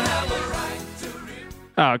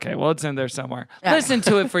 Oh, okay, well, it's in there somewhere. Yeah. Listen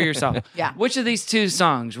to it for yourself. Yeah. Which of these two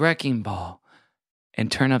songs, Wrecking Ball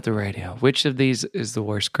and Turn Up the Radio, which of these is the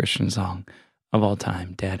worst Christian song of all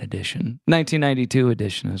time? Dad edition. 1992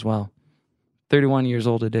 edition as well. 31 years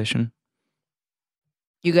old edition.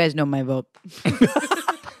 You guys know my vote.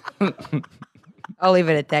 I'll leave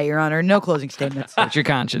it at that, Your Honor. No closing statements. It's your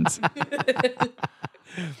conscience.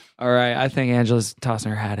 All right, I think Angela's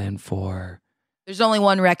tossing her hat in for... There's only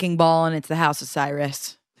one wrecking ball, and it's the House of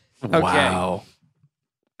Cyrus. Wow.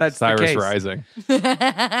 That's Cyrus the case. Rising.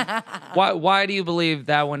 Why do you believe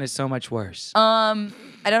that one is so much worse? I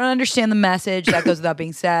don't understand the message. That goes without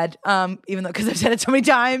being said. Even though, because I've said it so many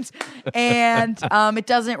times, and it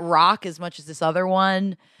doesn't rock as much as this other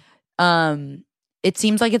one. It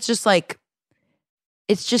seems like it's just like,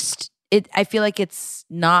 it's just it. I feel like it's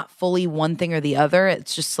not fully one thing or the other.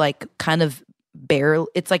 It's just like kind of barely.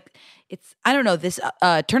 It's like I don't know. This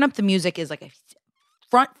Turn Up the Music is like a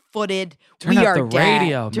front-footed. Turn we up are the dead.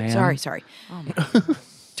 radio, man. Sorry. Oh my.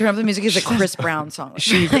 Turn Up the Music is a Chris Brown song.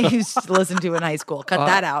 I used to listen to in high school. Cut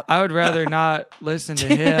that out. I would rather not listen to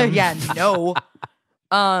him. Yeah, no.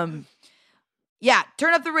 Yeah,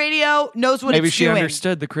 Turn Up the Radio, knows what Maybe it's she doing.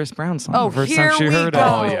 understood the Chris Brown song. Oh, the first here time she we heard go.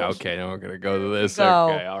 Oh, it. yeah, okay. Now we're going to go to this. So,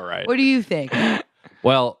 Okay, all right. What do you think?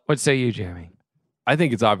 Well, what say you, Jeremy? I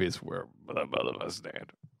think it's obvious where both of us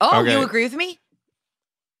stand. Oh, Okay. you agree with me?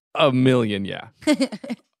 A million, yeah.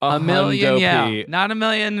 A million, hundo yeah. P. Not a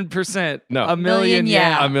million %. No. A million,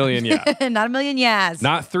 yeah. A million, yeah. Not a million yes.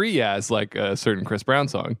 Not 3 yeahs like a certain Chris Brown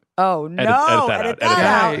song. Oh, no. Edit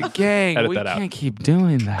that out. Gang, Edit we that out. can't keep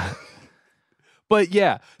doing that. But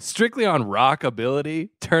yeah, strictly on rockability,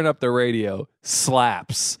 Turn Up the Radio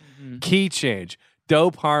slaps. Key change,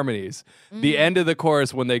 dope harmonies. The end of the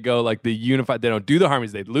chorus when they go like the unified, they don't do the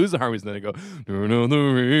harmonies, they lose the harmonies, and then they go,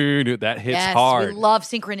 that hits Yes, hard. we love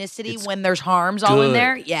synchronicity It's when there's harms all in good.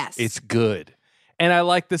 there. Yes. It's good. And I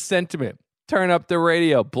like the sentiment. Turn up the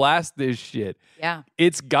radio, blast this shit. Yeah.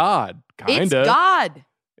 It's God, kinda. It's God.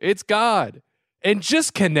 It's God. And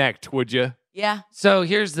just connect, would you? Yeah. So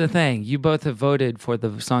here's the thing. You both have voted for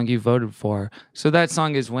the song you voted for. So that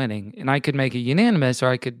song is winning. And I could make it unanimous or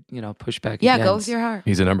I could, push back Yeah, against. go with your heart.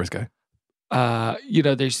 He's a numbers guy.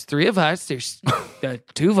 There's 3 of us. There's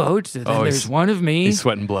 2 votes. And then Oh, there's 1 of me. He's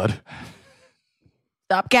sweating blood.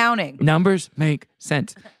 Stop counting. Numbers make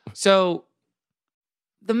sense. So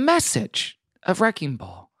the message of Wrecking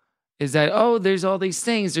Ball is that, there's all these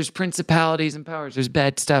things. There's principalities and powers. There's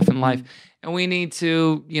bad stuff in life. And we need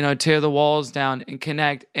to, tear the walls down and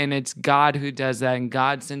connect. And it's God who does that. And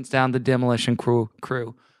God sends down the demolition crew.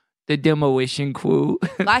 The demolition crew.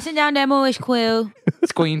 Listen down, demolition crew.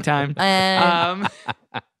 It's queen time. And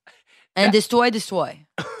destroy.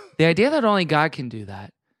 The idea that only God can do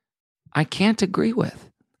that, I can't agree with.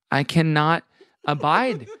 I cannot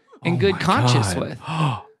abide in good conscience with.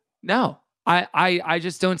 No, I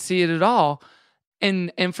just don't see it at all.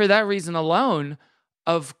 And for that reason alone,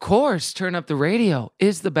 of course, Turn Up the Radio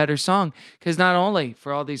is the better song. Because not only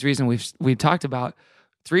for all these reasons we've talked about,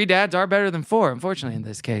 3 dads are better than 4, unfortunately, in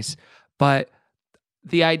this case. But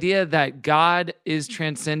the idea that God is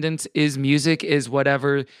transcendence, is music, is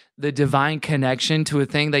whatever, the divine connection to a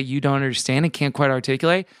thing that you don't understand and can't quite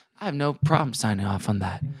articulate, I have no problem signing off on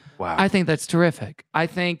that. Wow. I think that's terrific. I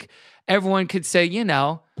think everyone could say,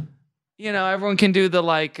 everyone can do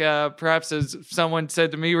the perhaps as someone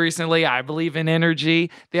said to me recently, I believe in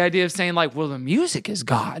energy. The idea of saying the music is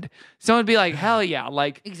God. Someone would be like, hell yeah.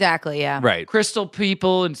 Exactly, yeah. Right. Crystal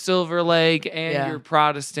People and Silver Lake and your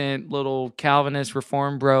Protestant little Calvinist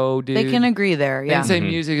Reform bro dude. They can agree there, yeah. They say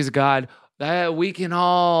music is God. That we can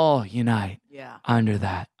all unite under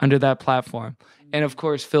that platform. And of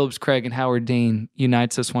course, Phillips Craig and Howard Dean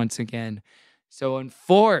unites us once again. So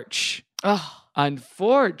unfortunately,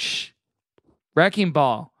 Wrecking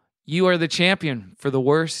Ball, you are the champion for the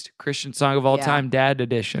worst Christian song of all time, Dad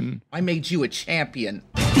Edition. I made you a champion.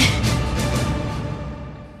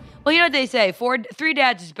 Well, you know what they say? 3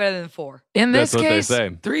 dads is better than 4. In this That's what they case,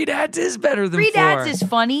 say. 3 dads is better than 3 4. dads is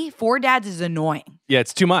funny. 4 dads is annoying. Yeah,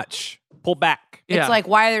 it's too much. Pull back. It's like,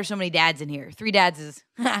 why are there so many dads in here? 3 dads is...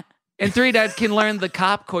 And 3 dads can learn the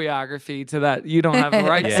cop choreography to that. You don't have the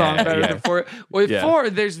right song better than 4. With 4,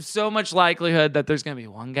 there's so much likelihood that there's going to be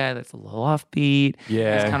one guy that's a little offbeat.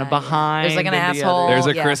 Yeah. He's kind of behind. There's like an than the asshole. other. There's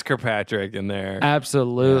a Chris Kirkpatrick in there.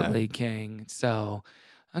 Absolutely, King. So,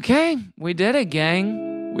 okay, we did it,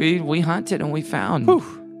 gang. We hunted and we found.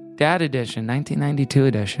 Dad Edition, 1992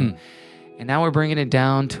 edition. And now we're bringing it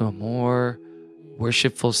down to a more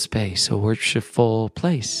worshipful space, a worshipful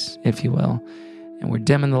place, if you will. And we're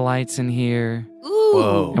dimming the lights in here. Ooh.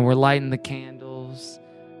 Whoa. And we're lighting the candles.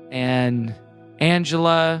 And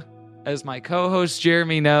Angela, as my co-host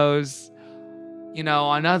Jeremy knows, you know,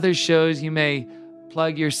 on other shows you may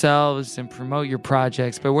plug yourselves and promote your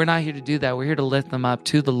projects, but we're not here to do that. We're here to lift them up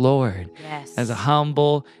to the Lord as a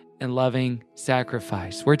humble and loving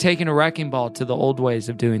sacrifice. We're taking a wrecking ball to the old ways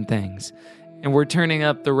of doing things. And we're turning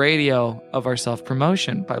up the radio of our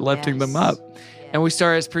self-promotion by lifting them up. And we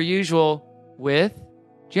start as per usual with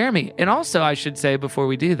Jeremy. And also, I should say before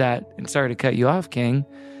we do that, and sorry to cut you off, King,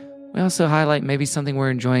 we also highlight maybe something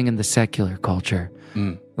we're enjoying in the secular culture.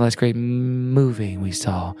 The last great movie we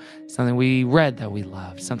saw, something we read that we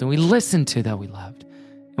loved, something we listened to that we loved.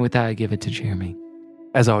 And with that, I give it to Jeremy.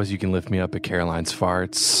 As always, you can lift me up at Caroline's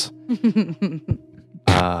Farts.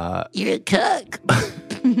 You're a cook.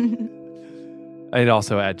 And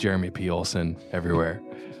also at Jeremy P. Olson everywhere.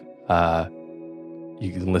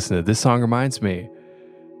 You can listen to This Song Reminds Me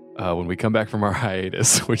when we come back from our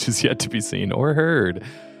hiatus, which is yet to be seen or heard.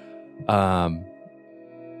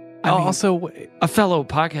 Also, a fellow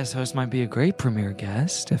podcast host might be a great premiere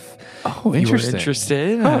guest if you were interesting.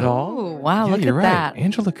 interested at all. Oh, wow, Yeah, look you're at right. that.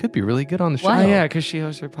 Angela could be really good on the show. What? Oh, yeah, because she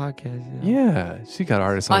hosts her podcast. Yeah, she got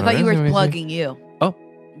artists Oh, on I thought her you were resume. plugging you. Oh.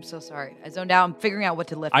 I'm so sorry. I zoned out. I'm figuring out what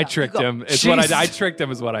to lift I up. You tricked go. him. It's what I tricked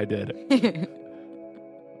him is what I did.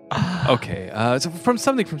 Okay, so from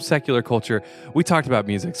something from secular culture, we talked about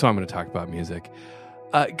music, so I'm going to talk about music.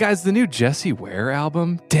 Guys, the new Jessie Ware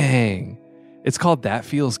album, dang. It's called That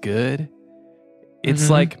Feels Good.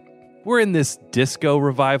 It's like, we're in this disco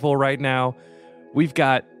revival right now. We've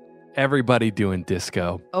got everybody doing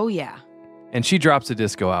disco. Oh, yeah. And she drops a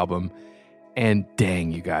disco album, and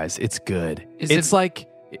dang, you guys, it's good. This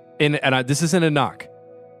isn't a knock.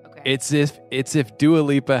 Okay. It's if Dua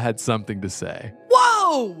Lipa had something to say.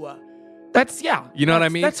 Whoa! That's, yeah. You know what I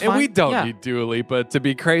mean? That's And we fine. don't Yeah. need Dua Lipa to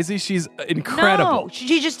be crazy. She's incredible. No,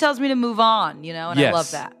 she just tells me to move on, you know, and I Yes.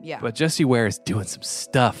 love that. Yeah. But Jessie Ware is doing some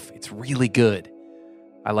stuff. It's really good.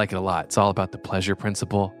 I like it a lot. It's all about the pleasure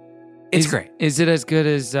principle. It's great. Is it as good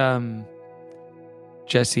as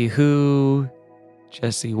Jesse Who,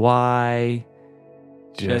 Jesse Why,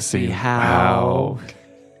 Jesse How?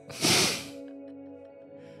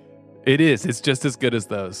 It is. It's just as good as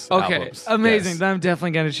those. Okay, albums. amazing. Yes. Then I'm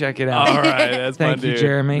definitely going to check it out. All right. That's Thank fun, you, dude.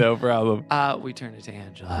 Jeremy. No problem. We turn it to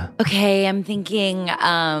Angela. Okay, I'm thinking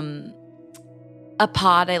a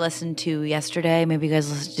pod I listened to yesterday. Maybe you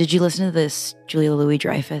guys did you listen to this Julia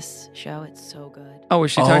Louis-Dreyfus show? It's so good. Oh, where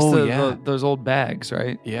she talks to yeah. those old bags,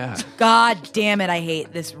 right? Yeah. God damn it, I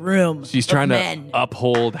hate this room. She's of trying men. to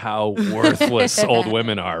uphold how worthless old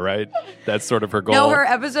women are, right? That's sort of her goal. No, her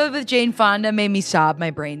episode with Jane Fonda made me sob my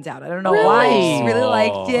brains out. I don't know why. I just really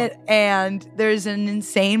liked it. And there's an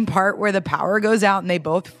insane part where the power goes out and they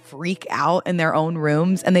both freak out in their own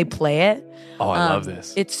rooms and they play it. Oh, I love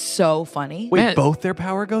this. It's so funny. Wait, both their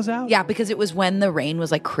power goes out? Yeah, because it was when the rain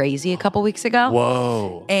was like crazy a couple weeks ago.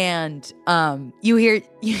 Whoa. And you hear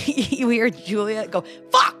Julia go,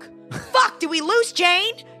 fuck, did we lose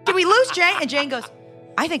Jane? Did we lose Jane? And Jane goes,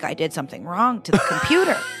 I think I did something wrong to the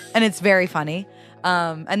computer. And it's very funny.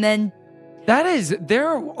 And then there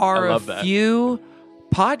are I a love that. few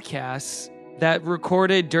podcasts that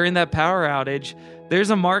recorded during that power outage. There's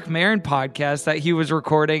a Mark Maron podcast that he was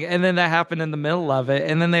recording, and then that happened in the middle of it,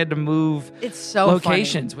 and then they had to move it's so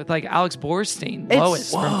locations funny. with like Alex Borstein, It's- Lois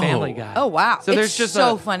from Whoa. Family Guy. Oh, wow. So there's It's just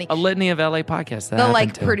so a, funny. a litany of LA podcasts that The happened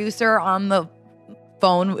like too. producer on the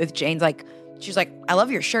phone with Jane's like, she's like, I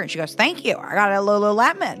love your shirt. And she goes, thank you. I got a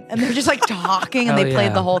Lululemon. And they're just like talking and Oh, they played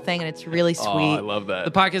yeah. the whole thing and it's really sweet. Oh, I love that.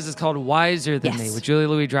 The podcast is called Wiser Than Me Yes. with Julia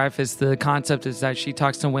Louis-Dreyfus. The concept is that she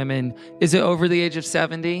talks to women. Is it over the age of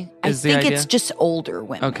 70? I Is the think idea? it's just older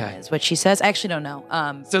women Okay. is what she says. I actually don't know.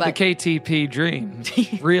 So the but- KTP dream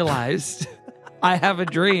realized I have a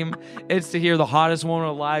dream. It's to hear the hottest woman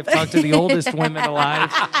alive talk to the oldest women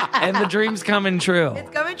alive. And the dream's coming true.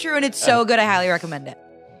 It's coming true and it's so good. I highly recommend it.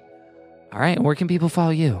 All right. Where can people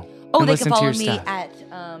follow you? Oh, and they listen can follow to me your stuff? at.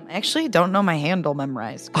 I actually don't know my handle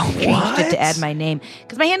memorized. I changed what? it to add my name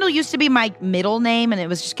because my handle used to be my middle name and it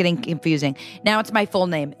was just getting confusing. Now it's my full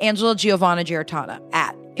name, Angela Giovanna Giarratana.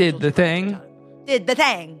 At Did Angela the Giovanna thing? Giarratana. Did the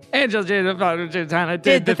thing. Angela Giarratana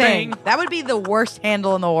did the thing. That would be the worst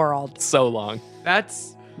handle in the world. So long.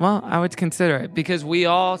 Well, I would consider it because we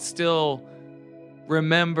all still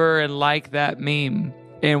remember and like that meme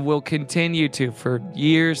and will continue to for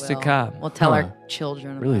years to come. We'll tell our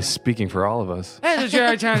children. Really speaking for all of us.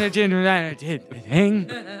 Angela Giarratana did the thing.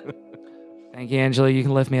 Thank you, Angela. You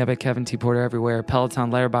can lift me up at Kevin T. Porter everywhere.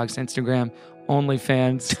 Peloton, Letterboxd, Instagram,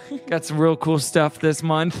 OnlyFans. Got some real cool stuff this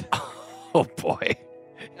month. Oh, boy.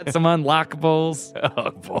 Got some unlockables.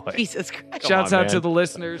 Oh, boy. Jesus Christ. Shouts on, out to man. the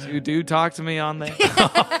listeners who do talk to me on there.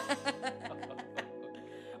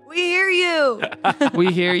 We hear you.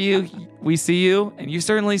 We hear you, we see you, and you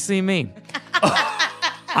certainly see me.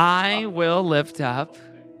 I will lift up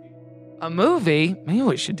a movie. Maybe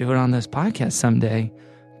we should do it on this podcast someday.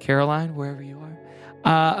 Caroline, wherever you are.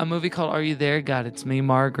 A movie called Are You There, God? It's Me,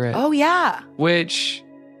 Margaret. Oh, yeah. Which,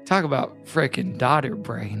 talk about frickin' daughter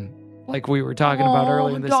brain. Like we were talking about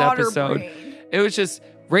earlier in this daughter episode. brain. It was just,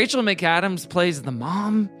 Rachel McAdams plays the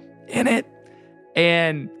mom in it.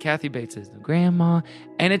 And Kathy Bates is the grandma.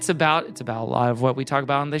 And it's about a lot of what we talk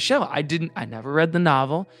about on this show. I never read the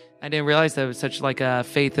novel. I didn't realize that it was such like a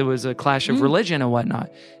faith. It was a clash of religion and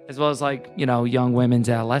whatnot, as well as like, young women's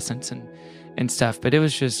adolescence and stuff. But it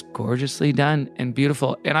was just gorgeously done and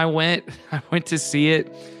beautiful. And I went to see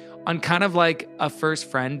it on kind of like a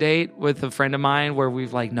first friend date with a friend of mine where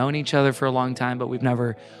we've like known each other for a long time, but we've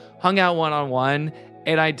never hung out one-on-one.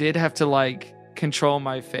 And I did have to like control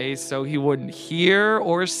my face so he wouldn't hear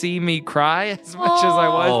or see me cry as much as I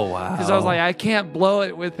was. Oh, wow. Because I was like, I can't blow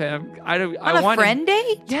it with him. On a friend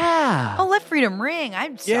date? Yeah. Oh, let freedom ring.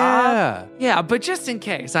 I'm sob. Yeah. Yeah, but just in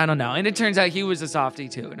case, I don't know. And it turns out he was a softie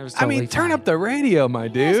too, and it was totally turn fine. up the radio, my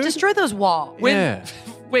dude. Let's destroy those walls. Yeah.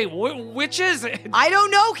 Wait, which is it? I don't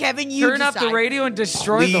know, Kevin. You Turn up the decide. radio and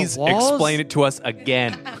destroy Please the walls? explain it to us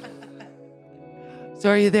again. So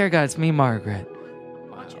Are You There, God? It's Me, Margaret.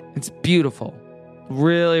 Watch it. It's beautiful.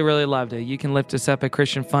 Really, really loved it. You can lift us up at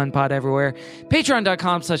Christian Fun Pod everywhere.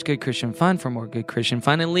 Patreon.com/Good Christian Fun for more Good Christian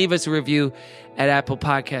Fun. And leave us a review at Apple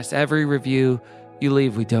Podcasts. Every review you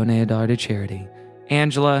leave, we donate $1 to charity.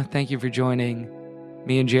 Angela, thank you for joining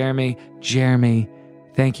me and Jeremy. Jeremy,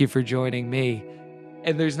 thank you for joining me.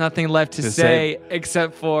 And there's nothing left to say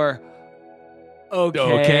except for,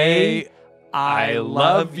 okay, I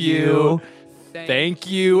love you. Thank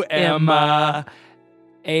you, Emma.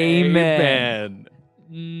 Amen.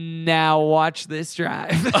 Now watch this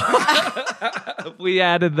drive. We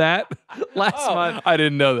added that last month. I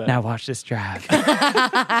didn't know that. Now watch this drive.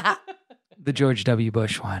 The George W.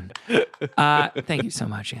 Bush one. Thank you so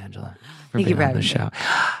much, Angela, for Thank you being for on having the me. show.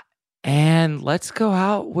 And let's go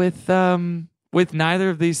out with neither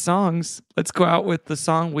of these songs. Let's go out with the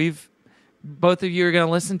song both of you are going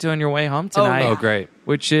to listen to on your way home tonight. Oh, great.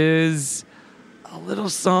 Which is a little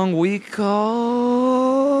song we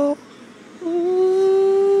call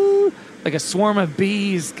like a swarm of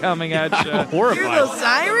bees coming at you. Hear those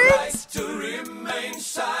sirens?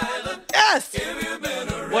 Yes.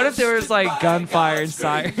 What if there was like gunfire and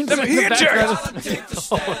sirens? in the background?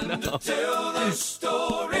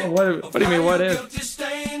 What do you mean? What if?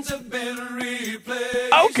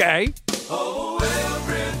 Okay.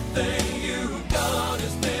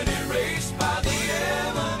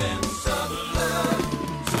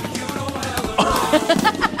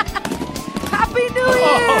 Happy New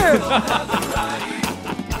Year.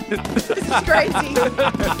 This is crazy.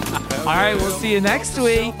 All right, we'll see you next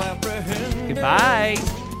week. Goodbye.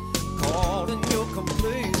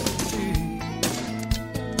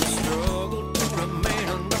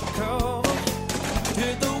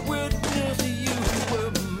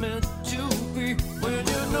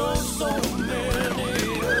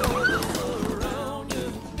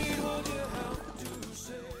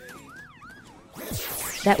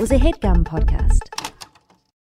 That was a HeadGum podcast.